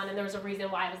first one, and there was a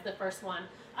reason why it was the first one,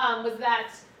 was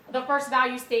that the first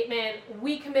value statement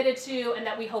we committed to, and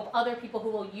that we hope other people who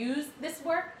will use this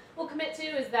work will commit to,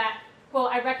 is that,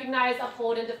 quote, I recognize,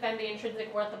 uphold, and defend the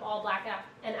intrinsic worth of all Black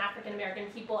and African American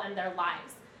people and their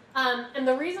lives. And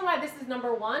the reason why this is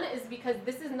number one is because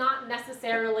this is not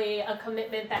necessarily a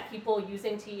commitment that people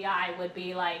using TEI would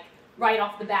be like, right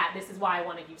off the bat, this is why I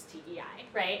want to use TEI,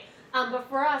 right? But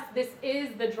for us, this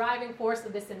is the driving force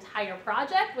of this entire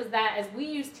project, was that as we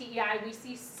use TEI, we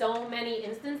see so many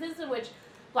instances in which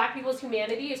Black people's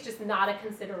humanity is just not a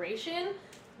consideration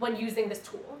when using this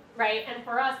tool, right? And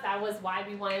for us, that was why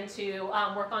we wanted to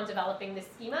work on developing this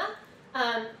schema.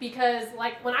 Because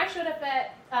like when I showed up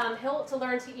at Hilt to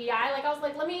learn TEI, like I was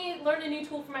like, let me learn a new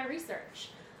tool for my research.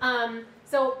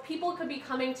 So people could be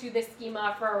coming to this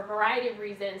schema for a variety of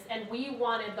reasons, and we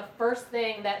wanted the first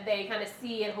thing that they kind of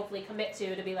see and hopefully commit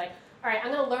to be like, all right,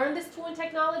 I'm going to learn this tool and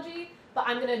technology, but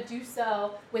I'm going to do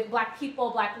so with Black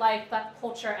people, Black life, Black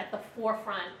culture at the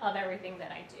forefront of everything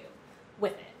that I do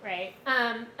with it, right?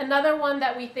 Another one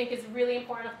that we think is really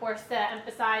important, of course, to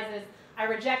emphasize is I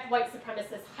reject white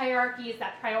supremacist hierarchies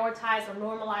that prioritize or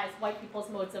normalize white people's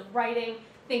modes of writing,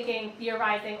 thinking,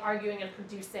 theorizing, arguing, and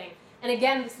producing. And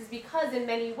again, this is because in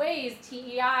many ways,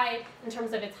 TEI, in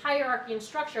terms of its hierarchy and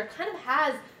structure, kind of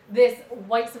has this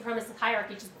white supremacist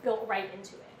hierarchy just built right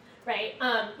into it, right?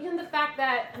 Even the fact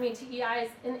that, TEI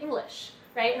is in English,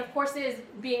 right? And of course it is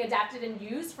being adapted and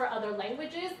used for other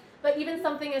languages, but even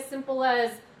something as simple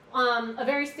as a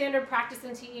very standard practice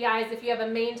in TEI is if you have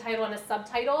a main title and a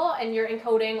subtitle and you're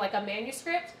encoding like a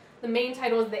manuscript, the main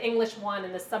title is the English one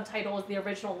and the subtitle is the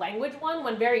original language one,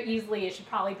 when very easily it should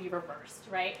probably be reversed,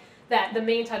 right? That the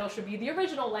main title should be the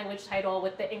original language title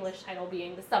with the English title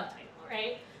being the subtitle,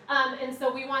 right? And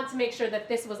so we want to make sure that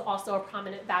this was also a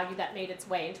prominent value that made its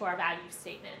way into our value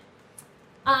statement.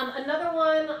 Another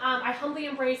one, I humbly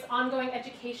embrace ongoing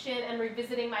education and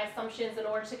revisiting my assumptions in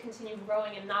order to continue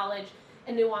growing in knowledge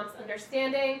and nuanced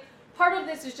understanding. Part of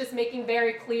this is just making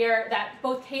very clear that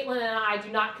both Caitlin and I do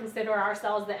not consider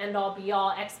ourselves the end-all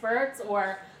be-all experts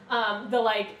or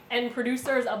the end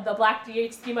producers of the Black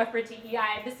DH schema for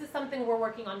TEI. This is something we're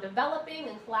working on developing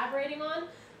and collaborating on,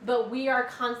 but we are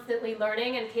constantly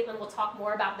learning, and Caitlin will talk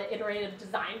more about the iterative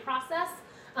design process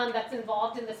that's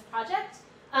involved in this project.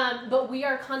 But we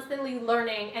are constantly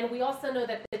learning, and we also know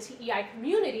that the TEI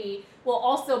community will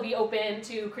also be open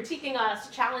to critiquing us,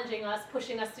 challenging us,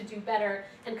 pushing us to do better,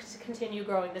 and to continue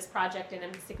growing this project in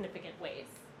significant ways.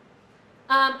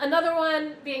 Another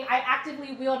one being I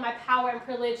actively wield my power and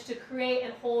privilege to create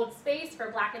and hold space for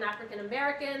Black and African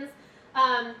Americans.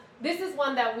 This is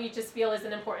one that we just feel is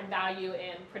an important value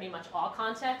in pretty much all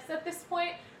contexts at this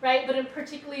point, right? But in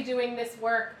particularly doing this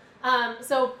work,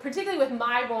 so particularly with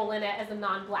my role in it as a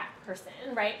non-Black person,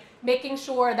 right? Making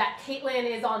sure that Caitlin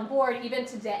is on board even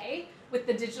today with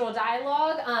the digital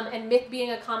dialogue, and Myth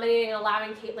being accommodating and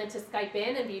allowing Caitlin to Skype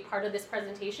in and be part of this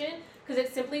presentation, because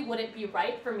it simply wouldn't be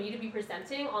right for me to be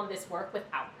presenting on this work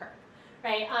without her,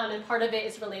 right? And part of it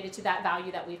is related to that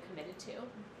value that we've committed to.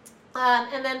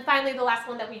 And then finally, the last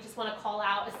one that we just want to call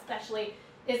out especially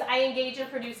is I engage and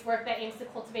produce work that aims to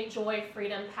cultivate joy,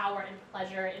 freedom, power, and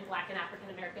pleasure in Black and African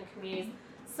American communities.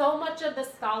 So much of the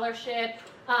scholarship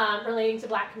relating to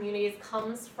Black communities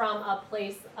comes from a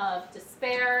place of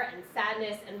despair and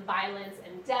sadness and violence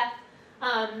and death.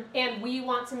 And we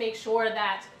want to make sure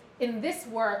that in this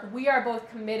work, we are both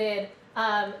committed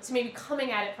to maybe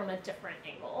coming at it from a different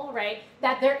angle, right?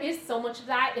 That there is so much of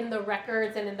that in the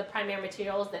records and in the primary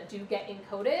materials that do get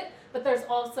encoded, but there's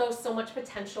also so much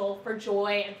potential for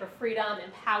joy and for freedom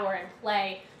and power and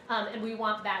play, and we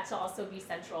want that to also be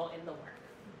central in the work.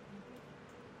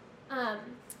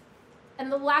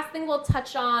 And the last thing we'll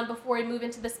touch on before we move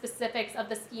into the specifics of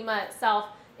the schema itself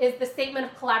is the statement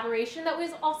of collaboration that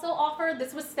was also offered.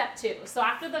 This was step 2. So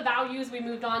after the values, we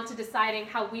moved on to deciding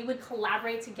how we would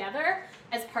collaborate together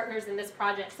as partners in this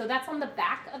project. So that's on the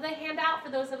back of the handout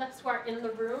for those of us who are in the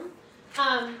room.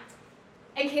 And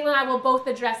Caitlin and I will both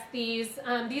address these.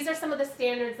 These are some of the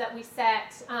standards that we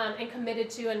set and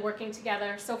committed to and working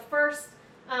together. So first,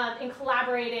 in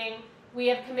collaborating, we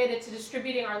have committed to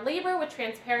distributing our labor with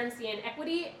transparency and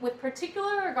equity, with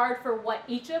particular regard for what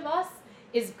each of us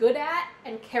is good at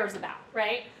and cares about,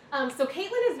 right? So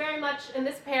Caitlin is very much, in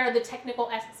this pair, the technical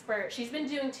expert. She's been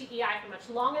doing TEI for much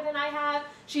longer than I have.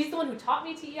 She's the one who taught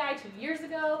me TEI 2 years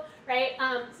ago, right?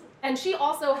 And she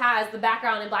also has the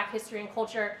background in Black history and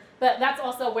culture, but that's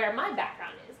also where my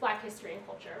background is, Black history and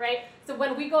culture, right? So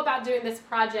when we go about doing this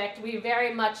project, we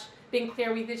very much being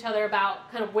clear with each other about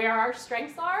kind of where our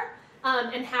strengths are,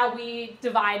 and how we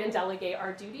divide and delegate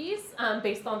our duties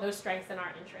based on those strengths and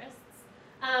our interests.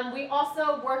 We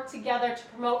also work together to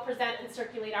promote, present, and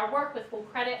circulate our work with full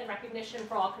credit and recognition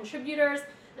for all contributors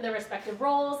in their respective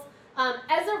roles.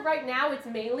 As of right now, it's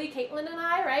mainly Caitlin and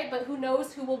I, right? But who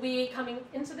knows who will be coming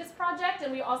into this project,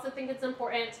 and we also think it's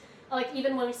important, like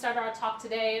even when we started our talk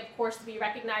today, of course, to be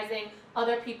recognizing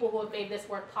other people who have made this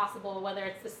work possible, whether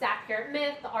it's the staff here at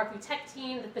Myth, the ARPU Tech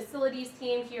team, the facilities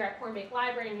team here at Cornbank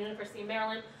Library and University of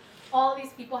Maryland. All of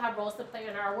these people have roles to play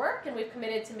in our work, and we've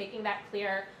committed to making that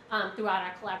clear throughout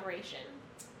our collaboration.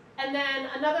 And then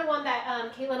another one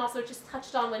that Caitlin also just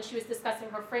touched on when she was discussing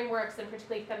her frameworks, and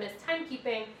particularly feminist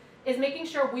timekeeping, is making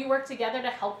sure we work together to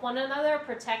help one another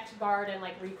protect, guard, and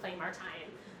reclaim our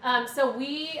time. So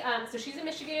she's in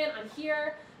Michigan, I'm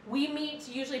here. We meet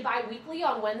usually bi-weekly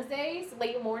on Wednesdays,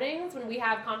 late mornings, when we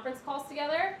have conference calls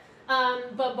together.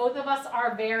 But both of us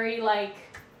are very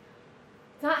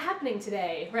it's not happening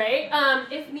today, right?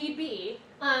 If need be.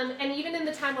 And even in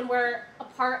the time when we're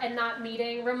apart and not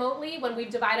meeting remotely, when we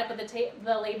divide up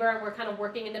the labor and we're kind of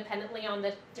working independently on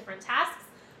the different tasks,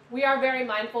 we are very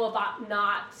mindful about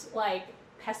not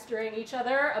pestering each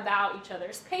other about each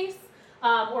other's pace,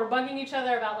 or bugging each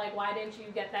other about like, why didn't you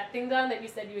get that thing done that you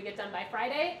said you would get done by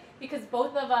Friday? Because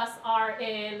both of us are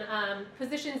in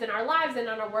positions in our lives and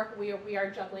on our work we are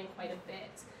juggling quite a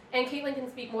bit. And Caitlin can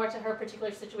speak more to her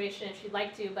particular situation if she'd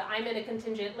like to, but I'm in a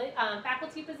contingent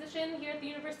faculty position here at the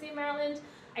University of Maryland.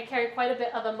 I carry quite a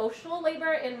bit of emotional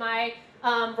labor in my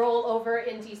role over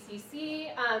in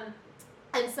DCC.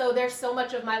 And so there's so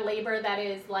much of my labor that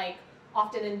is like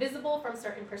often invisible from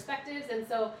certain perspectives. And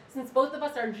so since both of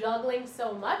us are juggling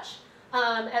so much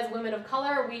as women of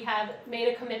color, we have made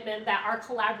a commitment that our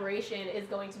collaboration is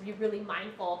going to be really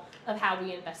mindful of how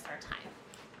we invest our time.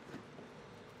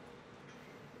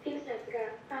 Thanks,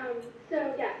 Jessica.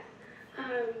 So yes,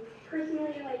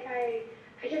 personally, like I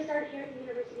just started here at the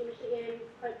University of Michigan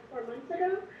like 4 months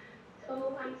ago,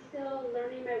 so I'm still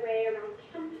learning my way around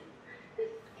campus. This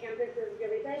campus is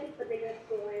really big, the biggest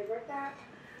school I worked at.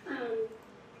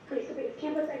 At least the biggest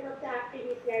campus I worked at.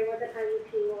 Previously, I was at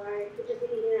IUP, which is the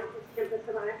Indianapolis campus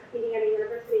of Indiana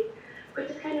University,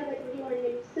 which is kind of like you're learning a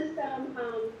new system,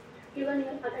 you're learning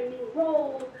like a new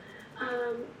role.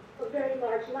 A very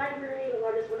large library, the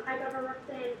largest one I've ever worked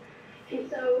in, and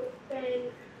so it's been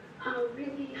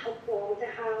really helpful to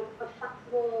have a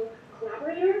flexible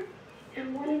collaborator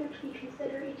and one in which we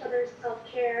consider each other's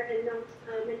self-care and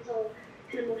mental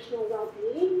and emotional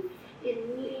well-being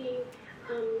in meeting,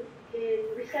 in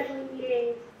rescheduling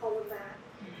meetings, all of that.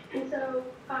 And so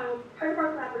part of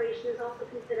our collaboration is also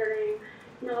considering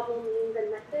novel means and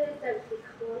methods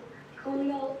of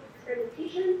colonial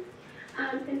experimentation.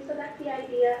 And so that's the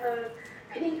idea of,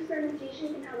 I think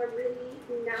experimentation can have a really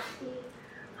nasty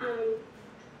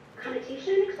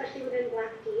connotation, especially within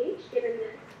Black DH, given the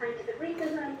scientific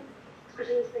racism,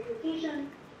 especially in segmentation.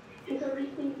 And so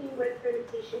rethinking what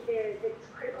experimentation is, it's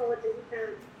critical, it's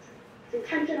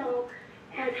intentional,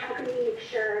 and how can we make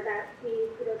sure that we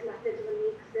include those methods when we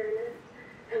experiment,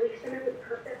 and we experiment with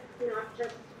purpose, not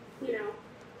just,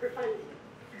 for fun.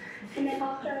 And then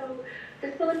also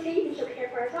facilitate and show care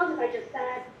for ourselves, as I just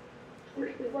said.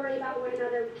 We worry about one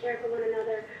another, we care for one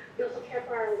another, we also care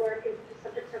for our work and the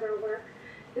subjects of our work.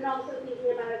 And also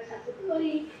thinking about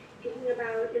accessibility, thinking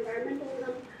about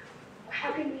environmentalism,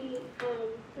 how can we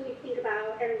really think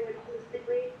about everyone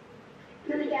holistically.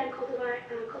 And then again,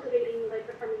 cultivating like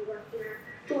the farming work and our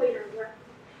joy in our work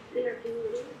and in our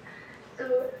communities.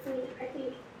 So I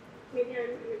think maybe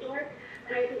I'm a dork,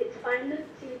 and I think it's fun to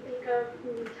think of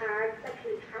new tags that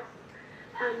can address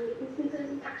instances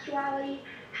in textuality,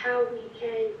 how we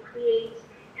can create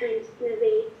and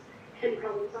innovate and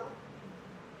problem solve.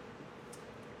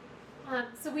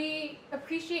 So we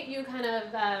appreciate you kind of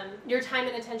your time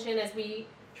and attention as we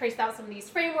traced out some of these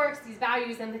frameworks, these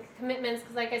values, and the commitments,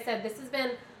 because like I said, this has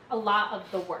been a lot of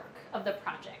the work of the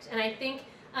project. And I think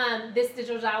this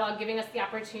digital dialogue giving us the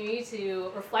opportunity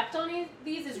to reflect on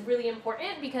these is really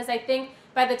important, because I think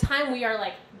by the time we are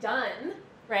like done,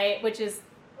 right, which is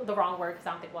the wrong word because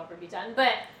I don't think we'll ever be done,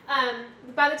 but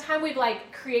by the time we've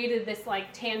like created this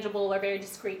like tangible or very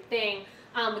discrete thing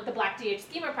with the Black DH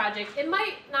Schema project, it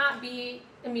might not be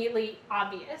immediately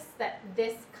obvious that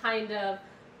this kind of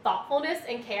thoughtfulness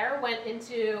and care went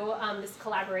into this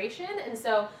collaboration. And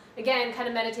so again, kind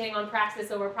of meditating on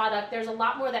praxis over product, there's a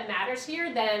lot more that matters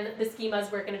here than the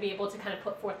schemas we're going to be able to kind of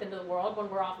put forth into the world when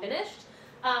we're all finished.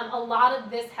 A lot of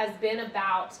this has been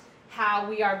about how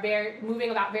we are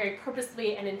moving about very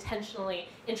purposefully and intentionally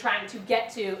in trying to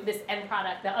get to this end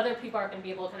product that other people are going to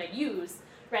be able to kind of use,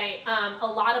 right? A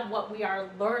lot of what we are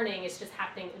learning is just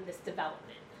happening in this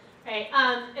development, right?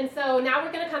 And so now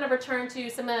we're going to kind of return to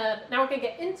now we're going to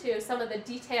get into some of the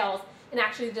details and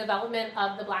actually the development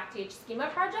of the Black DH Schema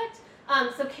project.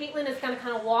 So Caitlin is going to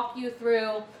kind of walk you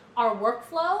through our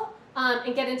workflow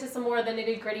and get into some more of the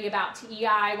nitty-gritty about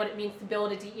TEI, what it means to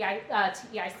build a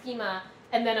TEI schema,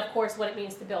 and then, of course, what it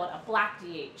means to build a Black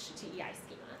DH TEI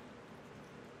schema.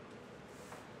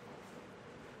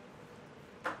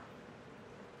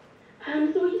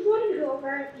 So we just wanted to go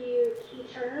over a few key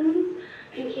terms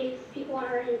in case people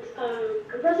aren't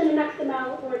conversant in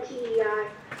XML or TEI,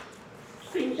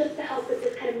 and just to help with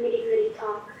this kind of nitty-gritty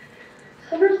talk.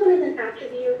 So the first one is an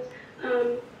attribute.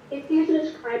 It's used to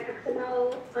describe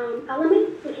XML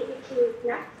elements, which we'll get to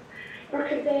next, or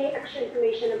convey extra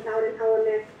information about an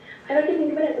element. I like to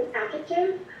think of it as an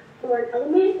adjective for an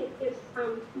element. It gives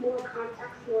more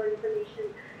context, more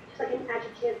information, just like an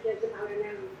adjective gives about a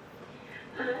noun.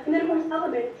 And then, of course,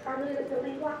 elements are really the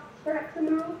building blocks for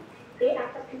XML. They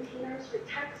act as containers for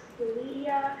text,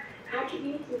 media,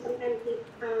 attributes, and sometimes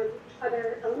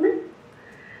other elements.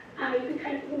 You can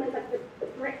kind of think of them as like the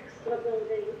bricks of a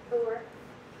building.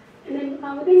 And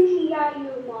then within TEI, you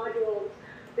have modules,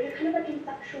 which are kind of like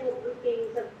conceptual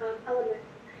groupings of elements.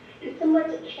 And similar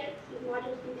to kits, these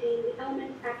modules contain the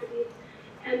elements, attributes,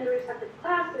 and the respective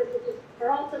classes, which are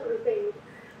also grouping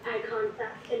by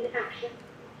concept and action.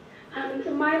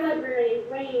 So my librarian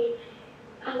brain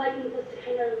likens this to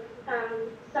kind of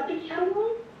subject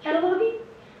cataloging.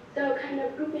 So kind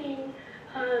of grouping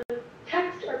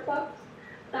text or books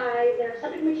by their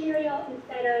subject material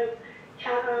instead of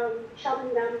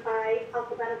shelving them by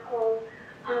alphabetical,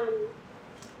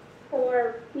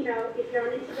 or, you know, if you're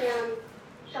on Instagram,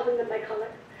 shelving them by color.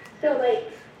 So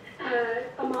like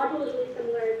a module is really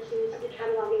similar to subject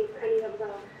cataloging for any of the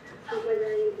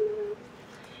librarians in the room.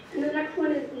 And the next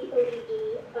one is the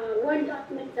ODD, one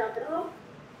document does it all.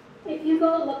 If you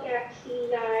go look at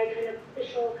TEI kind of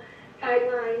official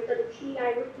guidelines or the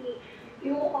TEI wiki,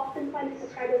 you will often find it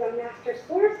described as a master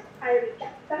source. I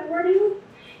reject that wording,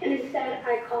 and instead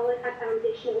I call it a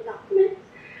foundational document.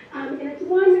 And it's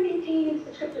one that contains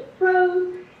descriptive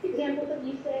prose, examples of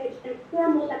usage, and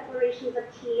formal declarations of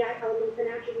TEI elements and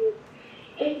attributes.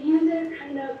 It uses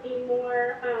kind of a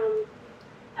more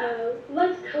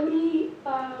less codey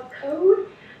code,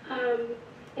 and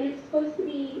it's supposed to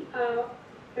be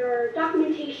your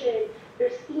documentation, your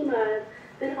schemas,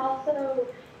 then also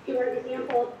your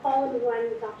example all in one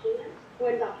document.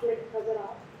 One document that does it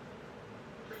all.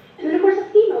 And then of course a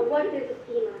schema. What is a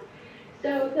schema?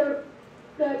 So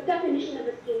the definition of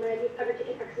a schema, if you've ever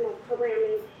taken XML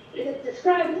programming, is it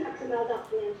describes an XML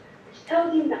document, which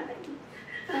tells you nothing.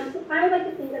 So I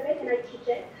like to think of it, and I teach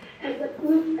it, as the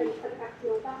blueprint of an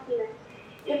XML document.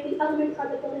 If the elements are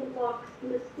the building blocks,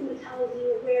 and the schema tells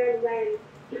you where and when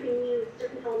you can use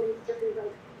certain elements, certain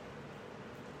rows.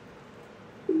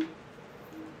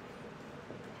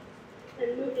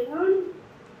 And moving on,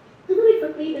 so really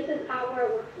quickly, this is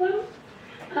our workflow.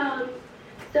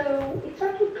 So it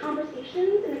starts with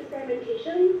conversations and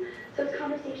experimentations. So it's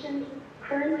conversations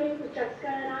currently with Jessica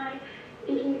and I,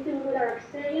 thinking through with our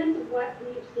experience of what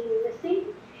we've seen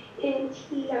missing. In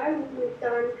TEI, we've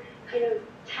done kind of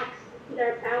text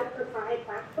either about or by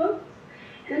Black folks.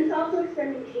 And then it's also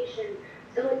experimentation.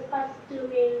 So it's us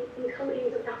doing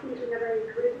encodings of documents we've never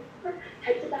encoded before,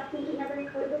 types of documents we've never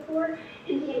encoded before,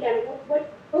 and seeing again,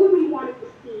 what would we want to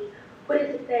see? What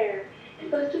is it there?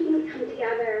 And those two things come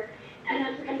together, and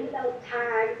as we kind of develop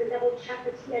tags and double check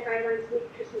the TEI guidelines to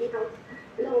make sure something else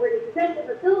is already exists that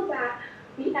fulfills that,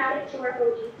 we add it to our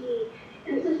ODD.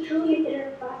 And this is truly an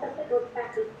iterative process that goes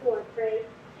back and forth, right?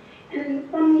 And then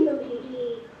from the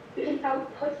ODD, we can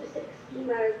output specific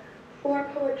schemas for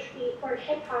poetry, for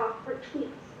hip hop, for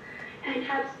tweets, and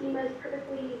have schemas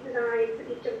perfectly designed for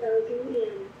each of those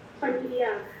mediums or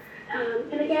media.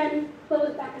 And again,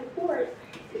 flows back and forth.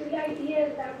 So the idea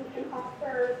is that we can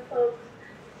offer folks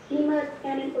schemas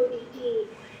and an ODD,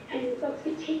 and folks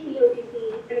can take the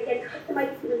ODD and again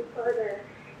customize it even further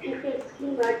and create a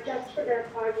schema just for their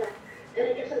project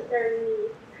that addresses their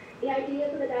needs. The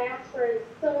ideas of the diaspora is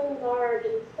so large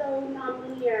and so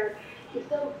nonlinear and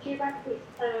so geographically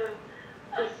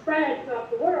spread throughout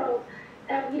the world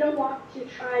that we don't want to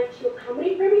try to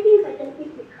accommodate for everything, so I don't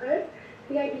think we could.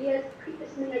 The idea is to create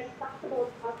something as flexible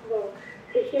as possible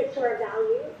that adheres to our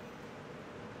values.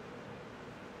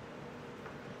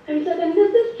 And so then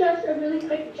this is just a really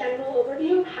quick general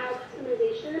overview of how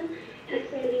customization and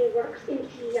expanding works in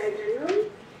TEI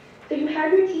generally. So you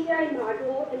have your TEI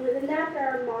module, and within that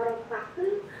there are model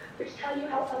classes, which tell you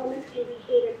how elements can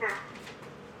behave and act.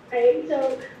 Right?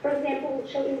 So, for example,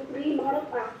 we've chosen 3 model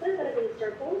classes that have been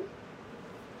circled.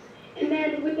 And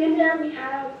then within there we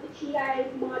have the TEI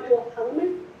module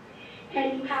elements,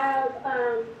 and you have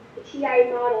the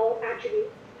TEI model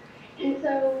attributes. And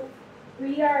so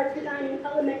we are designing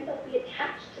elements that will be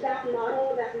attached to that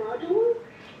model, that module,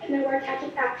 and then we're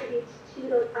attaching attributes to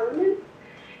those elements,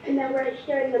 and then we're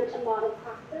adhering them to model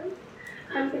classes.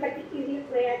 It's like the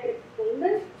easiest way I could explain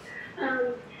this.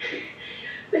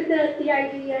 But the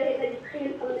idea is that you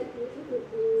create an element that is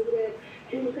needed,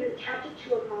 and you can attach it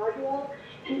to a module,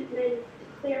 and then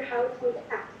declare how it's going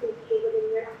to act and behave within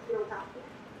your XML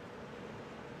document.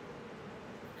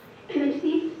 And then to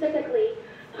see specifically,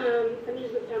 let me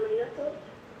just move down my notes a little bit.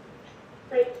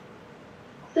 Right.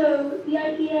 So the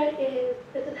idea is,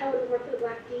 this is how it would work for the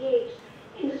Black DH.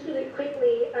 And just really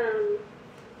quickly,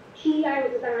 TEI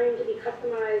was designed to be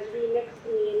customized, remixed,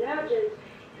 and reimagined.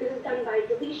 This is done by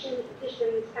deletions,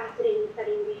 additions, faceting, and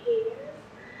setting behaviors.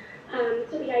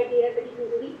 So the idea is that you can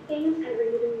delete things, kind of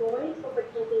removing noise, but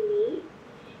what don't we need.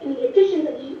 And the additions,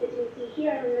 as you can see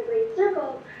here in the green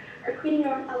circles, are creating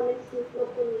our own elements to meet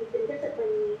local needs and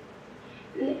discipline needs.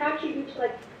 And the attributes are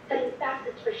like setting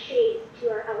facets or shades to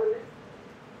our elements.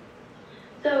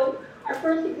 So our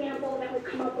first example that we've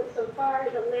come up with so far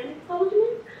is a land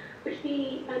acknowledgement, which would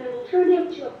be an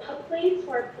alternative to a pub place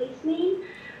or a place name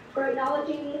for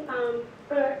acknowledging,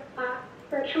 for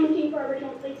accounting for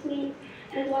original place names,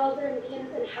 as well as their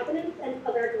indigenous inhabitants and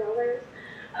other dwellers.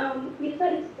 We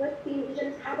decided to split the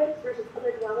indigenous habits versus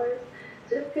other dwellers,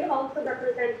 so this could also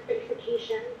represent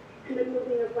gentrification and the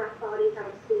moving of Black bodies out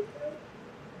of spaces.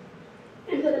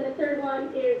 And so then the third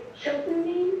one is chosen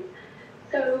names.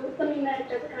 So something that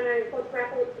Jessica and I both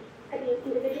grapple with, I think,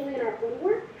 individually in our own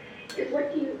work, is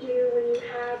what do you do when you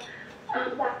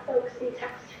have Black folks in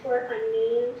text who are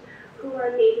unnamed, who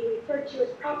are maybe referred to as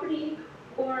property,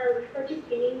 or referred to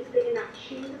by names they did not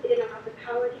choose, they did not have the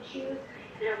power to choose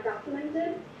and have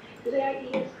documented. So the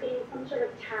idea is creating some sort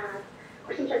of tag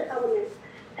or some sort of element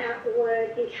that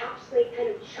would encapsulate kind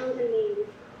of chosen names,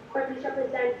 or at least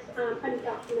represent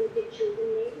undocumented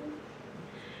chosen names.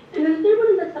 And then the third one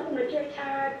is a supplementary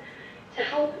tag to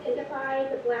help identify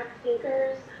the Black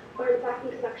thinkers or the Black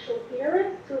intellectual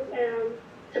theorists who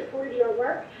supported your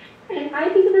work. And I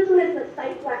think of this one as the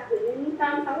Cite Black Women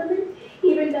element,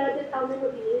 even though this element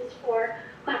would be used for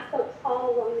Black folks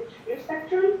all along the gender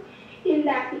spectrum, in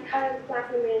that because Black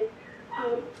women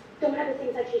don't have the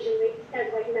same citation rates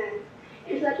as white men.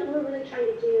 And so that's what we're really trying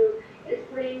to do, is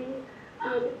bring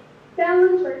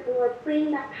balance or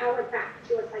bring that power back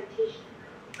to a citation,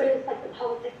 but it's like the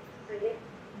politics of society.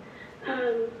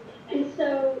 And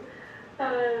so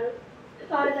the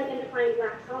thought is identifying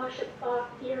Black scholarship, thought,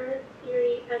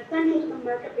 theory as central to the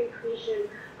market recreation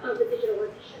of the digital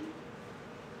edition.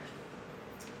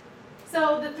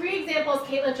 So the three examples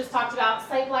Caitlin just talked about,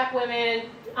 Cite Black Women,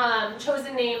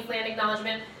 chosen names, land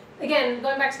acknowledgement. Again,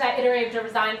 going back to that iterative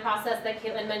design process that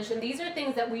Caitlin mentioned, these are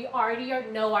things that we already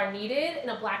know are needed in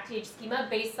a Black TH schema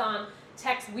based on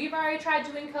texts we've already tried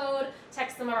to encode,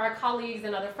 texts some of our colleagues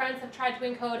and other friends have tried to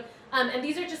encode, and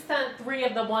these are just three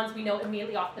of the ones we know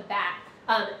immediately off the bat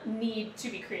need to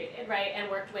be created, right,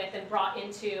 and worked with and brought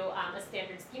into a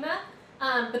standard schema.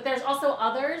 But there's also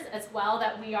others as well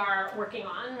that we are working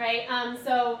on, right?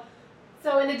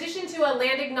 So in addition to a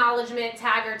land acknowledgement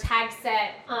tag or tag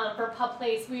set for pub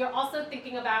place, we are also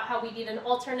thinking about how we need an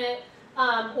alternate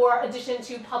or addition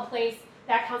to pub place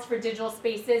that counts for digital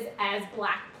spaces as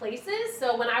Black places.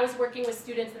 So when I was working with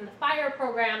students in the FIRE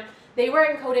program, they were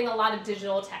encoding a lot of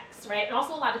digital text, right? And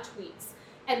also a lot of tweets.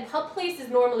 And pub place is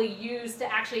normally used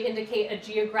to actually indicate a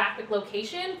geographic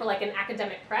location for like an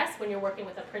academic press when you're working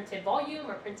with a printed volume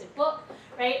or printed book,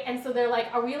 right? And so they're like,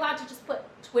 are we allowed to just put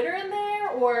Twitter in there,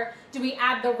 or do we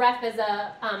add the ref as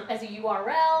a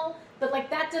URL? But like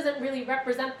that doesn't really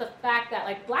represent the fact that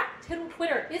like Black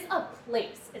Twitter is a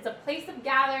place. It's a place of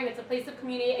gathering. It's a place of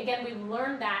community. Again, we've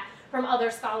learned that from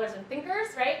other scholars and thinkers,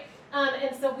 right?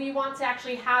 And so we want to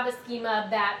actually have a schema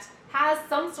that has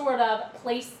some sort of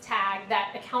place tag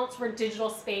that accounts for digital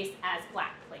space as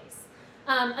Black place.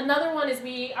 Another one is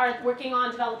we are working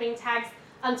on developing tags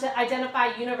to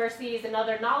identify universities and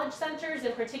other knowledge centers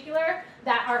in particular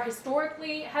that are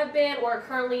historically have been or are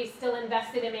currently still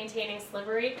invested in maintaining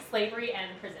slavery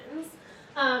and prisons.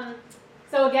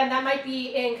 So again, that might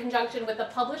be in conjunction with the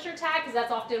publisher tag, because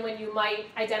that's often when you might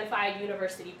identify a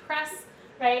university press,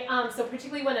 right? So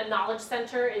particularly when a knowledge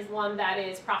center is one that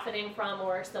is profiting from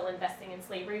or still investing in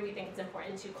slavery, we think it's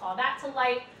important to call that to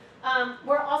light.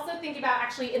 We're also thinking about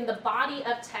actually in the body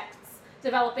of texts,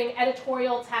 developing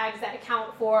editorial tags that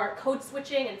account for code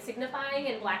switching and signifying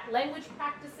in Black language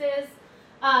practices.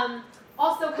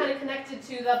 Also kind of connected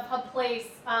to the pub place,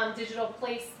 digital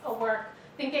place work,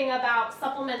 thinking about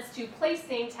supplements to place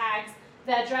name tags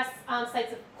that address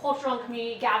sites of cultural and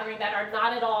community gathering that are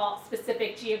not at all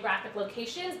specific geographic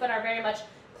locations, but are very much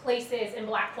places in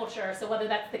Black culture. So whether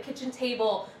that's the kitchen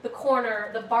table, the corner,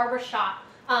 the barber shop,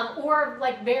 or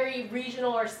like very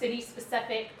regional or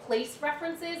city-specific place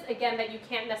references, again, that you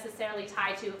can't necessarily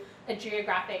tie to a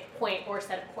geographic point or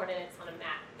set of coordinates on a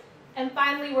map. And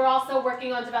finally, we're also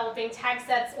working on developing tag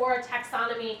sets or a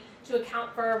taxonomy to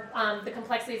account for the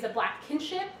complexities of Black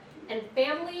kinship and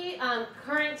family.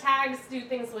 Current tags do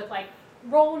things with like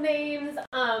role names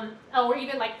or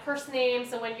even like person names.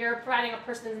 So when you're providing a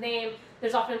person's name,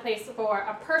 there's often a place for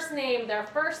a person name, their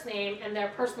first name, and their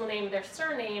personal name, their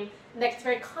surname, and that gets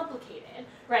very complicated,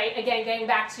 right? Again, getting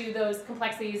back to those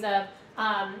complexities of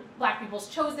Black people's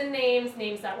chosen names,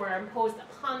 names that were imposed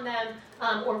upon them,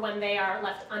 or when they are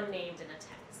left unnamed in a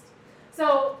text.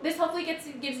 So this hopefully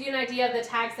gives you an idea of the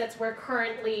tag sets we're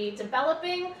currently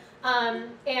developing.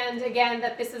 And again,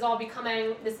 that this is all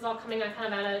coming on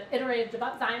kind of an iterative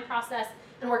design process,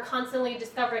 and we're constantly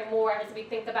discovering more as we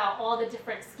think about all the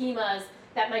different schemas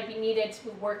that might be needed to be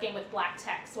working with Black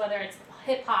text, whether it's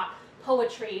hip hop,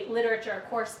 poetry, literature,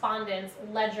 correspondence,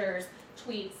 ledgers,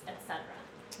 tweets, etc.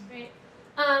 Right?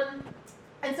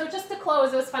 And so just to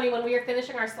close, it was funny when we were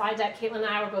finishing our slide deck, Caitlin and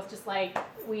I were both just like,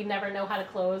 we never know how to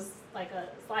close like a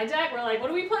slide deck. We're like, what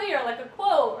do we put here? Like a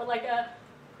quote or like a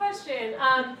question.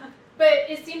 But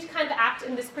it seemed kind of apt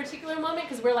in this particular moment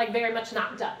because we're like very much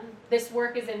not done. This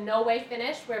work is in no way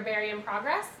finished. We're very in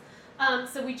progress.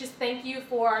 So we just thank you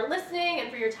for listening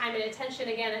and for your time and attention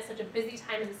again at such a busy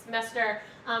time of the semester,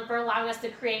 for allowing us to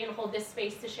create and hold this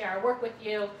space to share our work with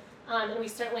you. And we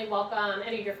certainly welcome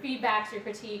any of your feedbacks, your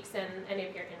critiques, and any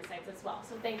of your insights as well.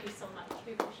 So thank you so much.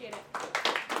 We appreciate it.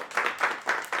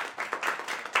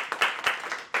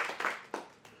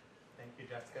 Thank you,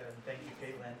 Jessica, and thank you,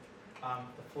 Caitlin.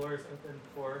 The floor is open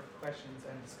for questions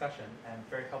and discussion, and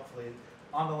very helpfully,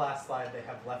 on the last slide, they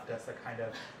have left us a kind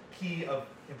of key of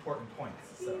important points.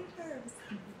 So.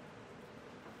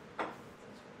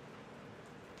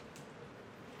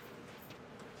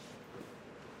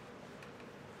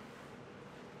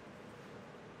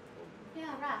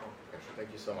 Yeah, Raf.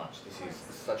 Thank you so much. This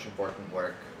is such important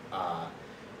work. I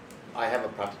have a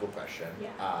practical question,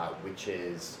 which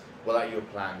is, what are your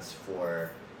plans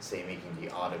for, say, making the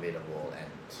art available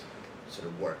and sort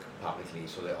of work publicly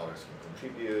so that others can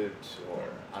contribute or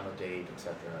annotate,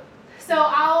 etc.? So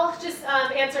I'll just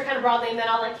answer kind of broadly, and then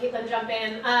I'll let Caitlin jump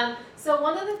in. So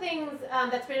one of the things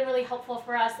that's been really helpful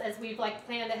for us as we've like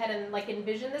planned ahead and like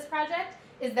envisioned this project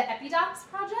is the Epidocs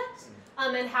project,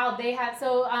 and how they have.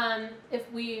 So I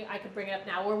could bring it up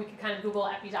now, or we could kind of Google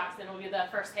Epidocs, and it'll be the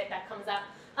first hit that comes up.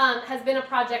 Has been a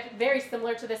project very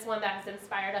similar to this one that has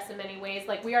inspired us in many ways.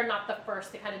 Like, we are not the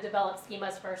first to kind of develop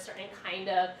schemas for a certain kind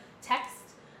of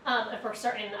text, for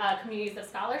certain communities of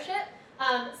scholarship.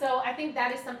 So I think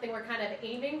that is something we're kind of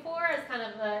aiming for as kind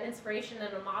of an inspiration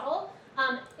and a model.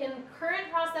 In current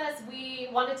process, we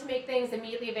wanted to make things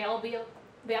immediately available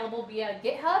via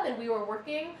GitHub, and we were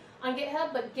working on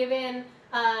GitHub, but given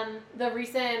the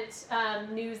recent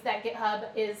news that GitHub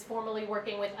is formally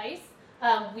working with ICE,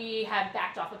 we have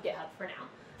backed off of GitHub for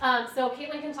now. So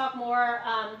Caitlin can talk more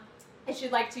if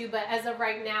she'd like to, but as of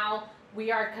right now,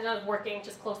 we are kind of working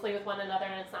just closely with one another,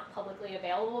 and it's not publicly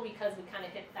available because we kind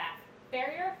of hit that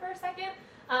barrier for a second.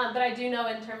 But I do know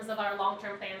in terms of our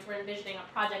long-term plans, we're envisioning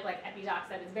a project like Epidocs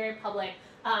that is very public,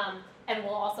 and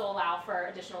will also allow for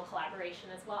additional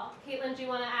collaboration as well. Caitlin, do you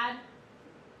want to add?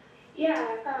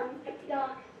 Yeah,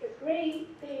 Epidocs is great.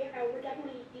 We're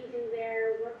definitely using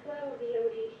their workflow, the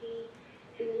OGT,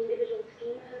 and the individual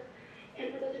schemas.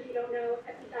 And for those of you who don't know,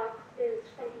 Epidocs is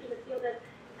from the field of,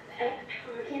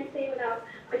 I can't say without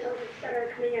my tongue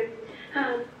stutter coming in,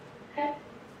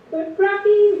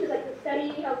 lithography, which is like the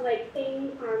study of like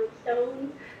things on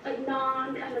stone, like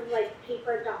kind of like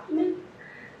paper documents.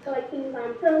 So like things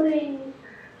on buildings,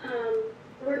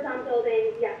 words on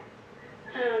buildings, yeah.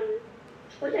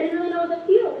 Which I didn't really know was a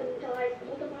field until I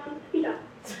stumbled upon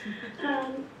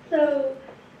Epidocs. So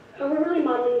we're really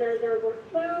modeling their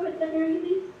workflow at the very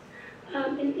least,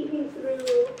 and thinking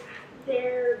through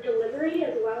their delivery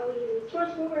as well, using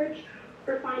SourceForge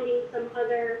or finding some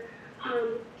other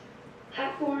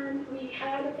platform. We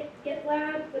have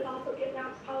GitLab, but also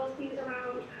GitLab's policies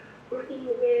around working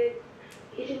with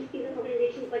agencies and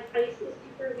organizations like ICE is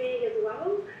super big as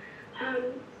well.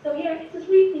 So yeah, it's just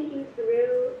really thinking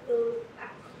through those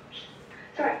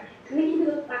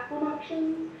platform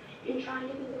options and trying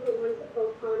to think of the ones that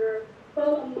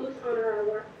most honor our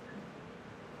work.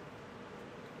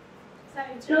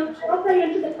 No, I hope I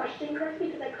answered the question correctly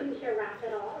because I couldn't hear Raf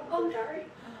at all. I'm so sorry.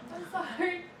 I'm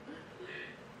sorry.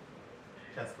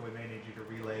 Jessica, we may need you to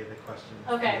relay the question.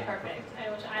 Okay, perfect.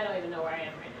 I don't even know where I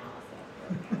am right now.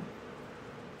 So.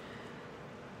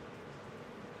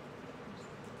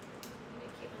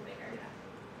 Make Caitlin bigger. Yeah.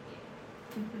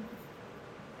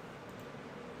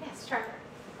 Yes, Trevor.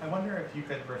 I wonder if you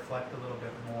could reflect a little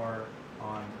bit more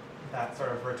on that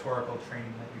sort of rhetorical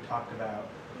training that you talked about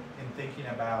in thinking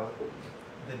about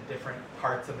the different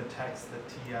parts of the text that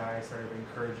TEI sort of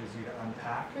encourages you to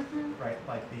unpack, right?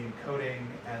 Like the encoding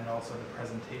and also the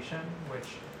presentation, which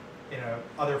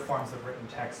other forms of written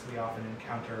text we often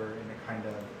encounter in a kind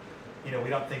of, we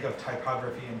don't think of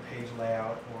typography and page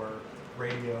layout or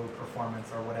radio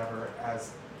performance or whatever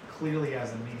as clearly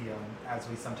as a medium as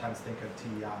we sometimes think of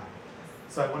TEI.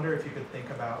 So I wonder if you could think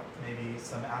about maybe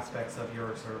some aspects of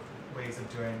your sort of ways of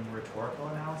doing rhetorical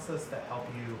analysis that help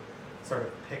you sort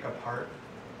of pick apart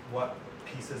what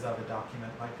pieces of a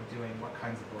document might be doing what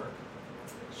kinds of work.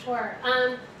 Sure.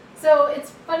 So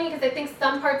it's funny because I think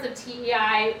some parts of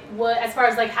TEI would, as far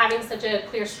as like having such a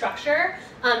clear structure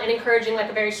and encouraging like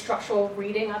a very structural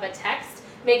reading of a text,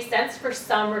 makes sense for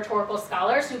some rhetorical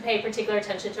scholars who pay particular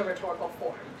attention to rhetorical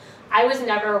form. I was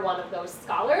never one of those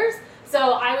scholars,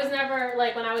 So I was never,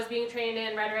 like, when I was being trained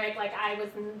in rhetoric, like,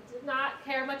 did not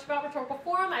care much about rhetorical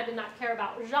form. I did not care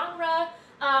about genre.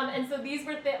 And so these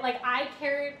were like, I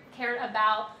cared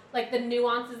about, like, the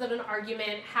nuances of an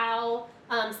argument, how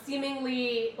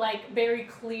seemingly, like, very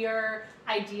clear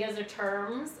ideas or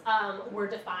terms were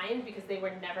defined, because they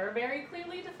were never very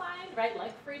clearly defined, right,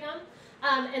 like freedom.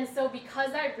 And so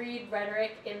because I read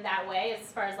rhetoric in that way,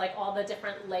 as far as, like, all the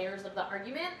different layers of the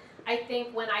argument, I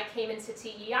think when I came into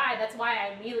TEI, that's why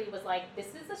I immediately was like, this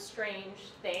is a strange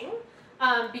thing,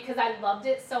 because I loved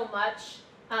it so much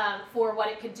for what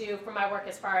it could do for my work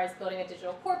as far as building a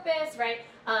digital corpus, right?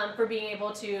 For being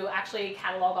able to actually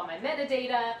catalog all my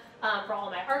metadata, for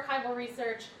all my archival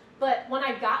research. But when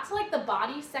I got to, like, the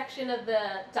body section of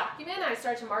the document, I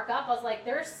started to mark up. I was like,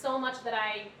 there's so much that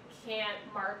I can't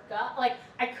mark up. Like,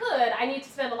 I need to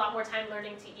spend a lot more time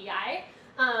learning TEI.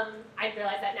 I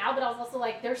realize that now, but I was also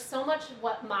like, there's so much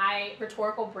what my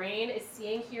rhetorical brain is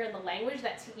seeing here in the language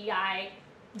that TEI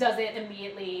doesn't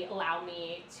immediately allow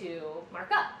me to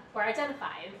mark up or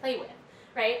identify and play with,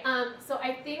 right? So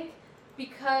I think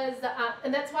because,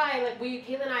 and that's why, like,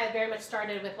 Caitlin and I very much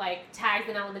started with, like, tags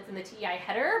and elements in the TEI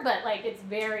header, but, like, it's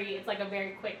like a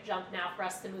very quick jump now for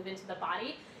us to move into the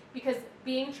body, because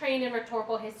being trained in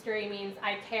rhetorical history means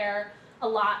I care a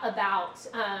lot about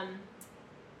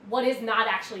what is not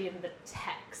actually in the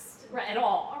text, right, at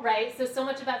all, right? So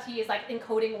much about TEI is, like,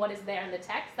 encoding what is there in the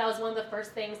text. That was one of the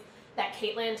first things that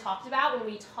Caitlin talked about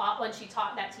when she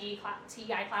taught that TEI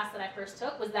class that I first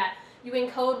took, was that you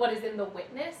encode what is in the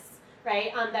witness,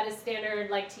 right? That is standard,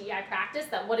 like, TEI practice,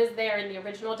 that what is there in the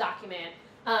original document,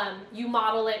 you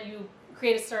model it, you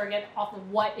create a surrogate off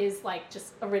of what is, like,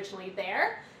 just originally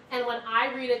there. And when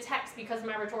I read a text, because of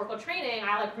my rhetorical training,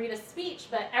 I, like, read a speech,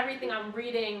 but everything I'm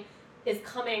reading is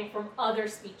coming from other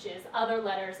speeches, other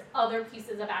letters, other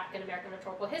pieces of African American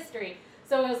rhetorical history.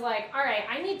 So it was like, all right,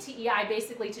 I need TEI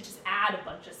basically to just add a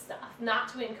bunch of stuff, not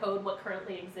to encode what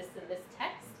currently exists in this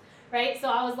text, right? So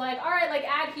I was like, all right, like,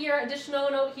 add here,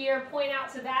 additional note here, point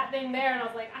out to that thing there, and I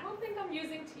was like, I don't think I'm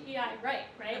using TEI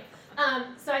right?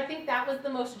 So I think that was the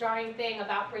most jarring thing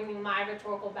about bringing my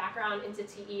rhetorical background into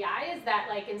TEI, is that,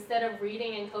 like, instead of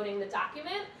reading and coding the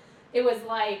document, it was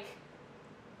like,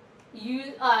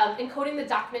 encoding the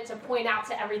document to point out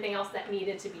to everything else that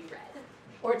needed to be read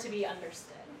or to be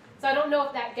understood. So I don't know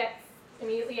if that gets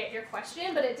immediately at your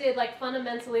question, but it did, like,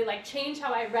 fundamentally, like, change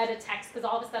how I read a text, because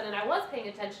all of a sudden I was paying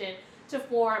attention to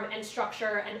form and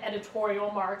structure and editorial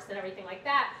marks and everything like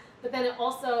that. But then it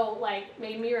also, like,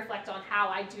 made me reflect on how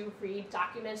I do read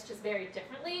documents just very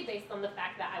differently, based on the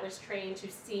fact that I was trained to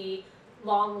see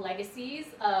long legacies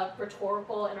of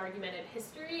rhetorical and argumentative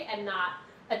history, and not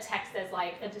a text as,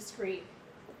 like, a discrete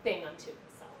thing unto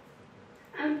itself.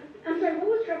 I'm sorry, what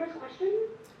was Trevor's question?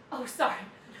 Oh, sorry.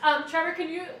 Trevor,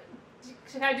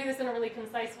 can I do this in a really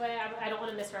concise way? I don't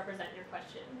want to misrepresent your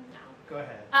question now. Go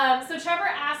ahead. So Trevor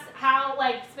asked how,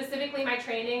 like, specifically my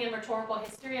training in rhetorical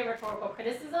history and rhetorical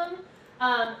criticism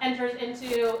enters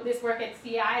into this work at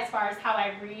CI as far as how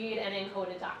I read and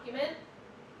encode a document.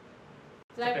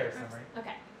 It's a fair summary.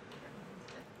 Okay.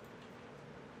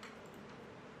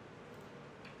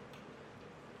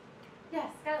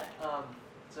 Yes, Skylar.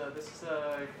 So this is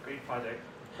a great project,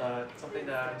 but something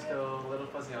that I'm still a little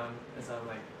fuzzy on is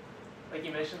like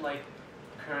you mentioned, like,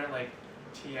 current, like,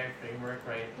 TEI framework,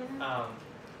 right?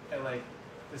 Mm-hmm. It, like,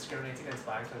 discriminates against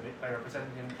blacks by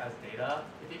representing them as data.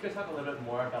 If you could talk a little bit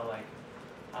more about, like,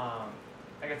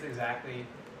 I guess exactly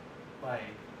like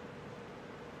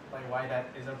why that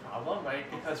is a problem, right?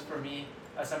 Because for me,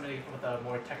 as somebody with a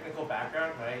more technical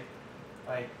background, right,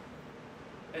 like,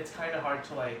 it's kind of hard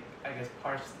to, like, I guess,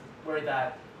 parse where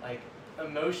that, like,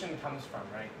 emotion comes from,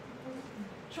 right?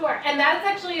 Sure, and that's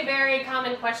actually a very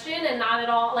common question, and not at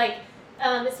all, like,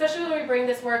 especially when we bring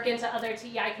this work into other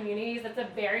TEI communities, that's a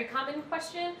very common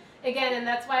question. Again, and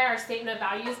that's why our statement of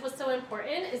values was so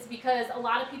important, is because a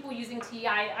lot of people using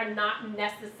TEI are not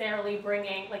necessarily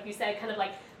bringing, like you said, kind of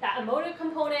like that emotive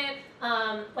component,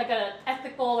 like a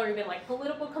ethical or even, like,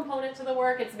 political component to the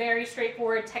work. It's very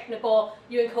straightforward, technical.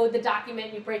 You encode the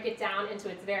document, you break it down into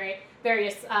its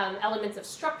various elements of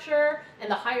structure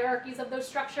and the hierarchies of those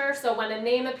structures. So when a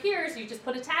name appears, you just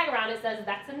put a tag around it that says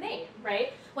that's a name,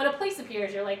 right? When a place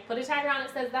appears, you're like, put a tag around it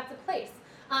that says that's a place.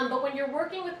 But when you're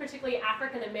working with particularly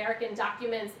African American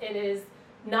documents, it is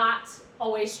not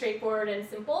always straightforward and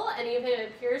simple, and even if it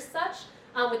appears such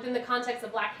within the context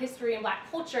of Black history and Black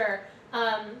culture.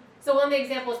 So one of the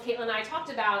examples Caitlin and I talked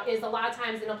about is a lot of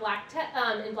times in Black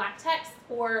text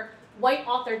or white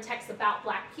authored texts about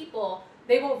Black people,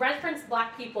 they will reference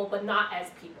Black people but not as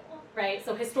people, right?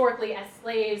 So historically as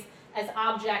slaves, as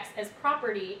objects, as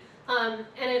property. And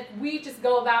if we just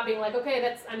go about being like, okay,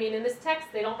 that's, I mean, in this text,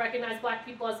 they don't recognize black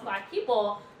people as black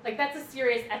people, like that's a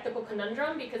serious ethical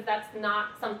conundrum because that's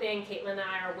not something Caitlin and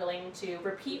I are willing to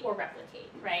repeat or replicate,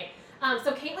 right?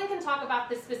 So Caitlin can talk about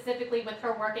this specifically with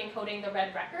her work encoding the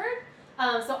red record.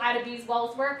 So Ida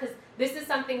Beeswell's work, because this is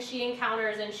something she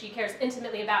encounters and she cares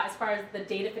intimately about as far as the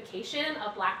datafication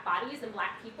of black bodies and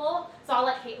black people. So I'll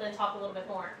let Caitlin talk a little bit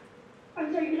more.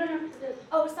 I'm sorry, you don't have to just.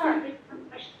 Oh, sorry.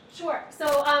 Sure. So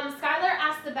Skylar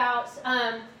asked about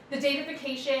the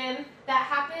datafication that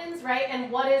happens, right? And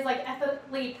what is like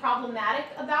ethically problematic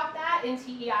about that in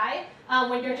TEI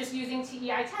when you're just using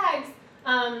TEI tags.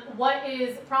 What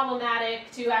is problematic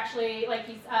to actually, like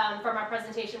he's, from our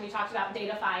presentation, we talked about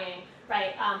datafying,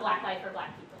 right, black life for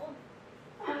black people.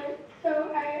 So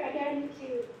again,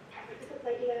 to practice this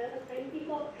idea of citing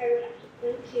people, I would actually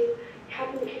point to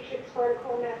Calvin Kittrick's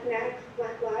article, Mathematics of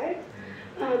Black Lives,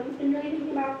 and really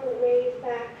thinking about the ways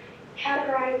that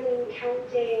categorizing,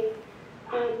 counting,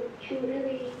 can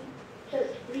really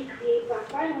just recreate black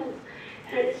violence.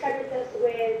 And I discovered this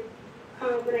with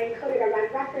when I encoded a red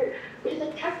record, which is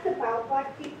a text about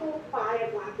black people by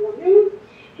a black woman.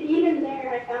 And even there,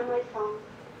 I found myself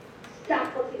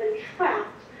stuck or even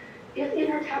trapped, because in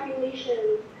her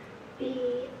tabulations,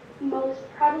 the most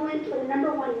prevalent or the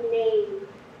number one name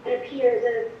that appears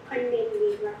is unnamed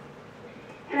Negro.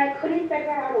 And I couldn't figure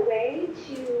out a way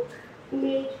to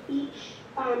make each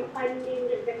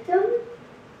unnamed victim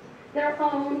their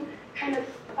own kind of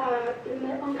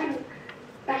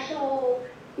special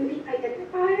unique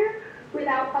identifier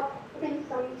without upholding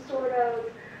some sort of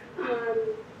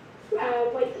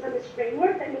white supremacist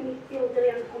framework that made me feel really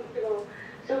uncomfortable.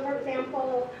 So for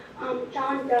example,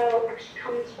 John Doe actually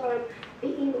comes from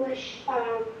the English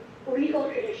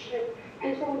legal tradition,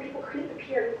 and so when people couldn't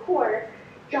appear in court,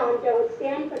 John Doe would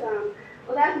stand for them.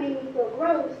 Well, that made me feel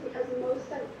gross because most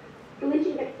of the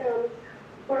lynching victims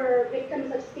were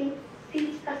victims of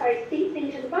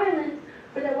state-sanctioned violence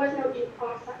where there was no due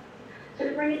process. So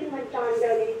to bring in like John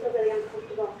Doe made me feel really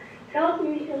uncomfortable. It also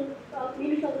made me feel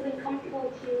really uncomfortable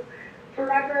to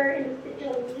forever in this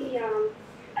digital medium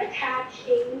attach a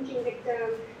lynching victim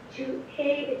to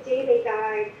the day they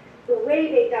died, the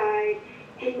way they died,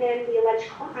 and then the alleged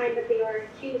crime that they were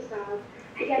accused of,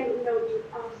 again with no due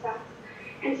process.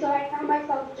 And so I found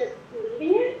myself just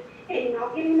leaving it and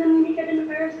not giving them unique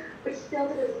identifiers, which still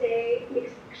to this day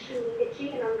makes me extremely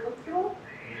itchy and uncomfortable.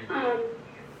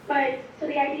 But so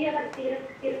the idea of like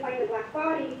datafying the black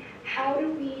body, how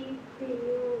do we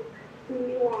remove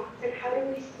nuance and how do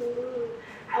we smooth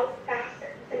out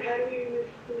facets and how do we remove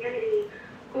humanity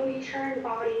when we turn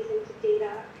bodies into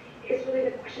data is really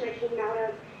the question I came out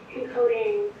of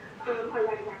encoding a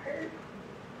red record.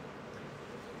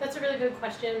 That's a really good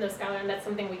question, though, Skylar, and that's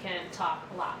something we can talk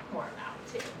a lot more about,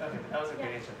 too. Okay, that was a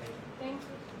great answer, thank you. Thank you.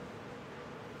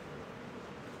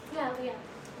 Yeah, Leah.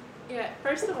 Yeah,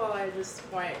 first of all, I just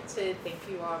want to thank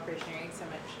you all for sharing so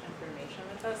much information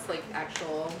with us, like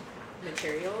actual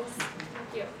materials.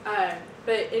 Thank you.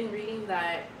 But in reading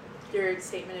that, your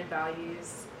statement of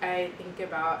values, I think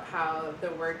about how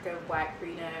the work of Black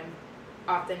freedom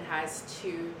often has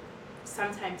two,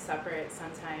 sometimes separate,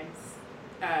 sometimes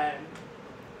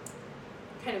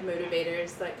kind of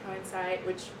motivators that coincide,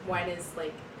 which one is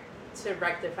like to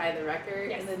rectify the record,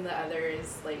 yes. And then the other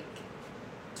is like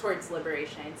towards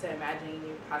liberation, so imagining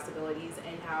new possibilities,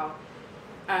 and how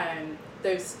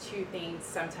those two things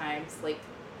sometimes like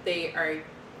they're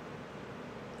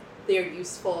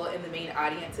useful in the main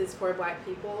audiences for Black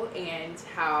people, and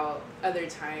how other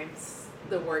times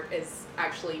the work is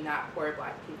actually not for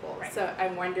Black people. Right. So I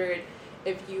wondered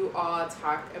if you all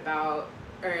talk about,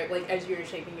 or like as you're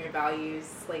shaping your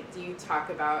values, like do you talk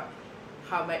about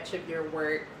how much of your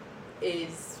work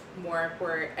is more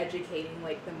for educating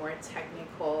like the more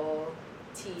technical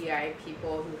TEI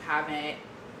people who haven't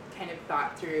kind of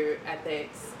thought through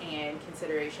ethics and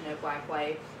consideration of Black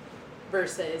life,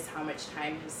 versus how much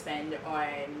time you spend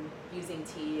on using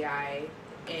TEI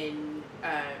in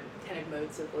kind of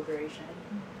modes of liberation?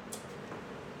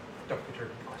 Don't forget to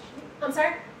repeat the question. I'm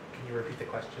sorry? Can you repeat the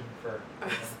question for?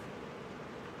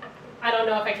 I don't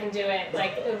know if I can do it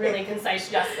like a really concise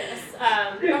justice.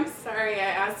 I'm sorry,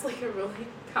 I asked like a really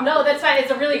No, that's fine.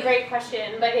 It's a really great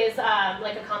question, but it's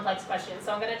like a complex question.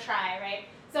 So I'm going to try, right?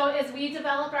 So as we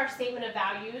develop our statement of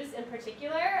values in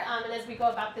particular, and as we go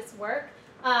about this work,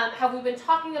 have we been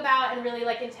talking about and really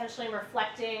like intentionally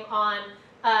reflecting on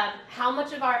how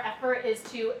much of our effort is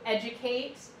to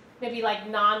educate maybe like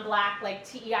non-Black like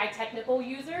TEI technical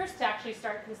users to actually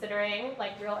start considering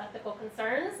like real ethical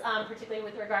concerns, particularly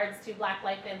with regards to Black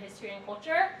life and history and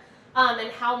culture.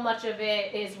 and how much of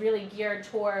it is really geared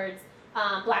towards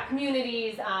Black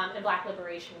communities and Black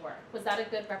liberation work. Was that a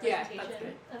good representation that's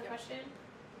good. of the Yep. question?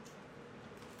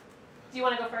 Do you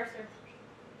want to go first?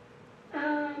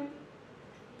 Or?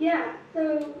 Yeah,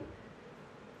 so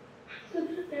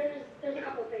there's a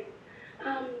couple things.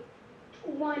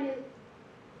 One is,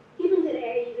 even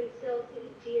today, you can still see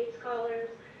TH scholars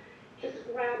just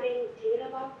grabbing data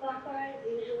about Black lives,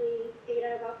 usually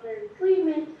data about their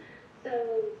enslavement,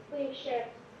 so slave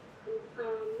ships,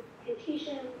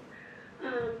 plantations,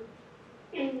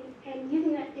 and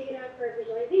using that data for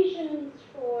visualizations,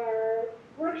 for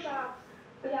workshops,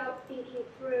 without thinking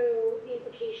through the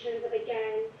implications of,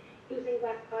 again, using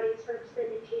Black bodies for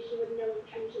experimentation with no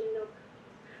intention,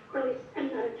 or at least,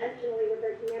 and not intentionally with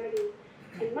their humanity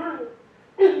in mind,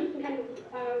 and kind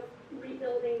of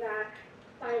rebuilding that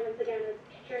violence again, as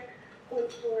Patrick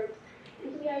points towards.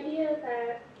 And so the idea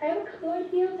that, I have a couple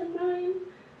ideas in mind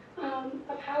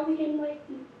of how we can like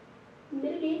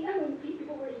mitigate that when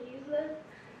people were to use this.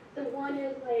 So one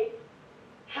is like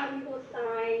have people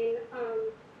sign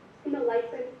in the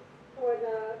license for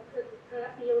the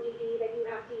ODD that you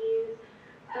have to use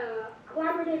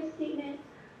collaborative statement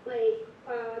like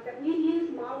that we've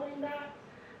used, modeling that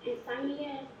and signing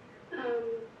it,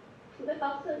 but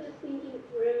also just thinking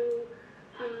through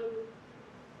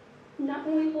not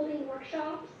only holding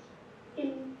workshops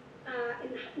in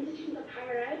institutions of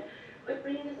higher ed, but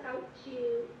bringing this out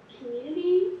to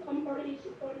community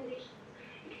organizations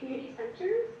and community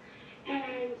centers,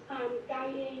 and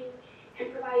guiding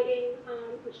and providing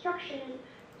instruction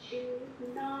to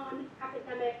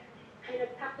non-academic kind of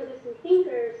activists and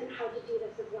thinkers and how to do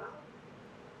this as well.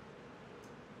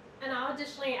 And I'll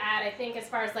additionally add, I think as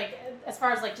far as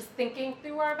just thinking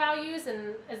through our values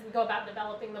and as we go about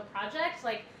developing the project,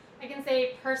 like I can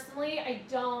say personally, I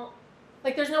don't,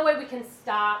 like there's no way we can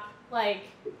stop like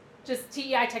just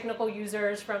TEI technical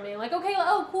users from being like, okay,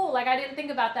 oh cool, like I didn't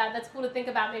think about that, that's cool to think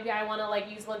about, maybe I want to like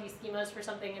use one of these schemas for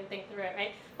something and think through it,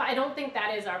 right? But I don't think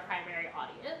that is our primary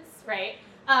audience, right?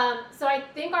 So I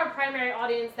think our primary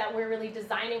audience that we're really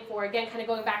designing for, again, kind of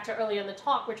going back to earlier in the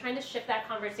talk, we're trying to shift that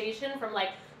conversation from like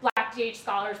Black DH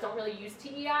scholars don't really use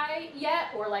TEI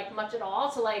yet, or like much at all,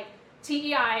 to like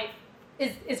TEI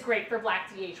is great for Black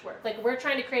DH work. Like we're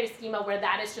trying to create a schema where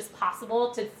that is just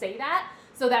possible to say that,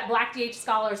 so that Black DH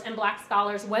scholars and Black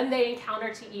scholars, when they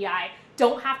encounter TEI,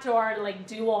 don't have to already like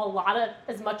do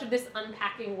as much of this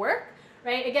unpacking work,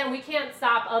 right? Again, we can't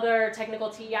stop other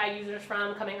technical TEI users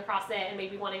from coming across it and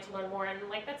maybe wanting to learn more, and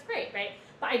like that's great, right?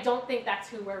 But I don't think that's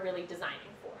who we're really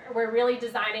designing for. We're really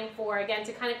designing for, again,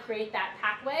 to kind of create that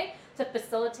pathway to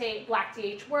facilitate Black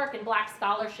DH work and Black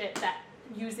scholarship that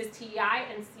uses TEI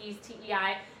and sees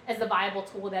TEI as a viable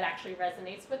tool that actually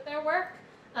resonates with their work.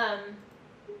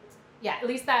 Yeah, at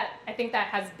least I think that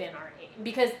has been our aim,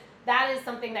 because that is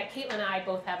something that Caitlin and I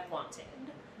both have wanted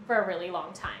for a really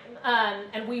long time.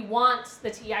 And we want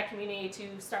the TEI community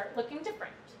to start looking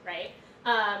different, right?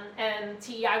 And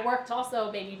TEI work to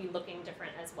also maybe be looking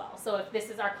different as well. So if this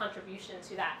is our contribution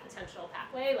to that potential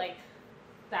pathway, like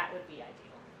that would be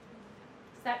ideal.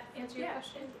 Does that answer your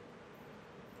question?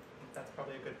 That's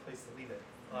probably a good place to leave it.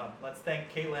 Let's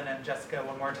thank Caitlin and Jessica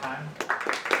one more time.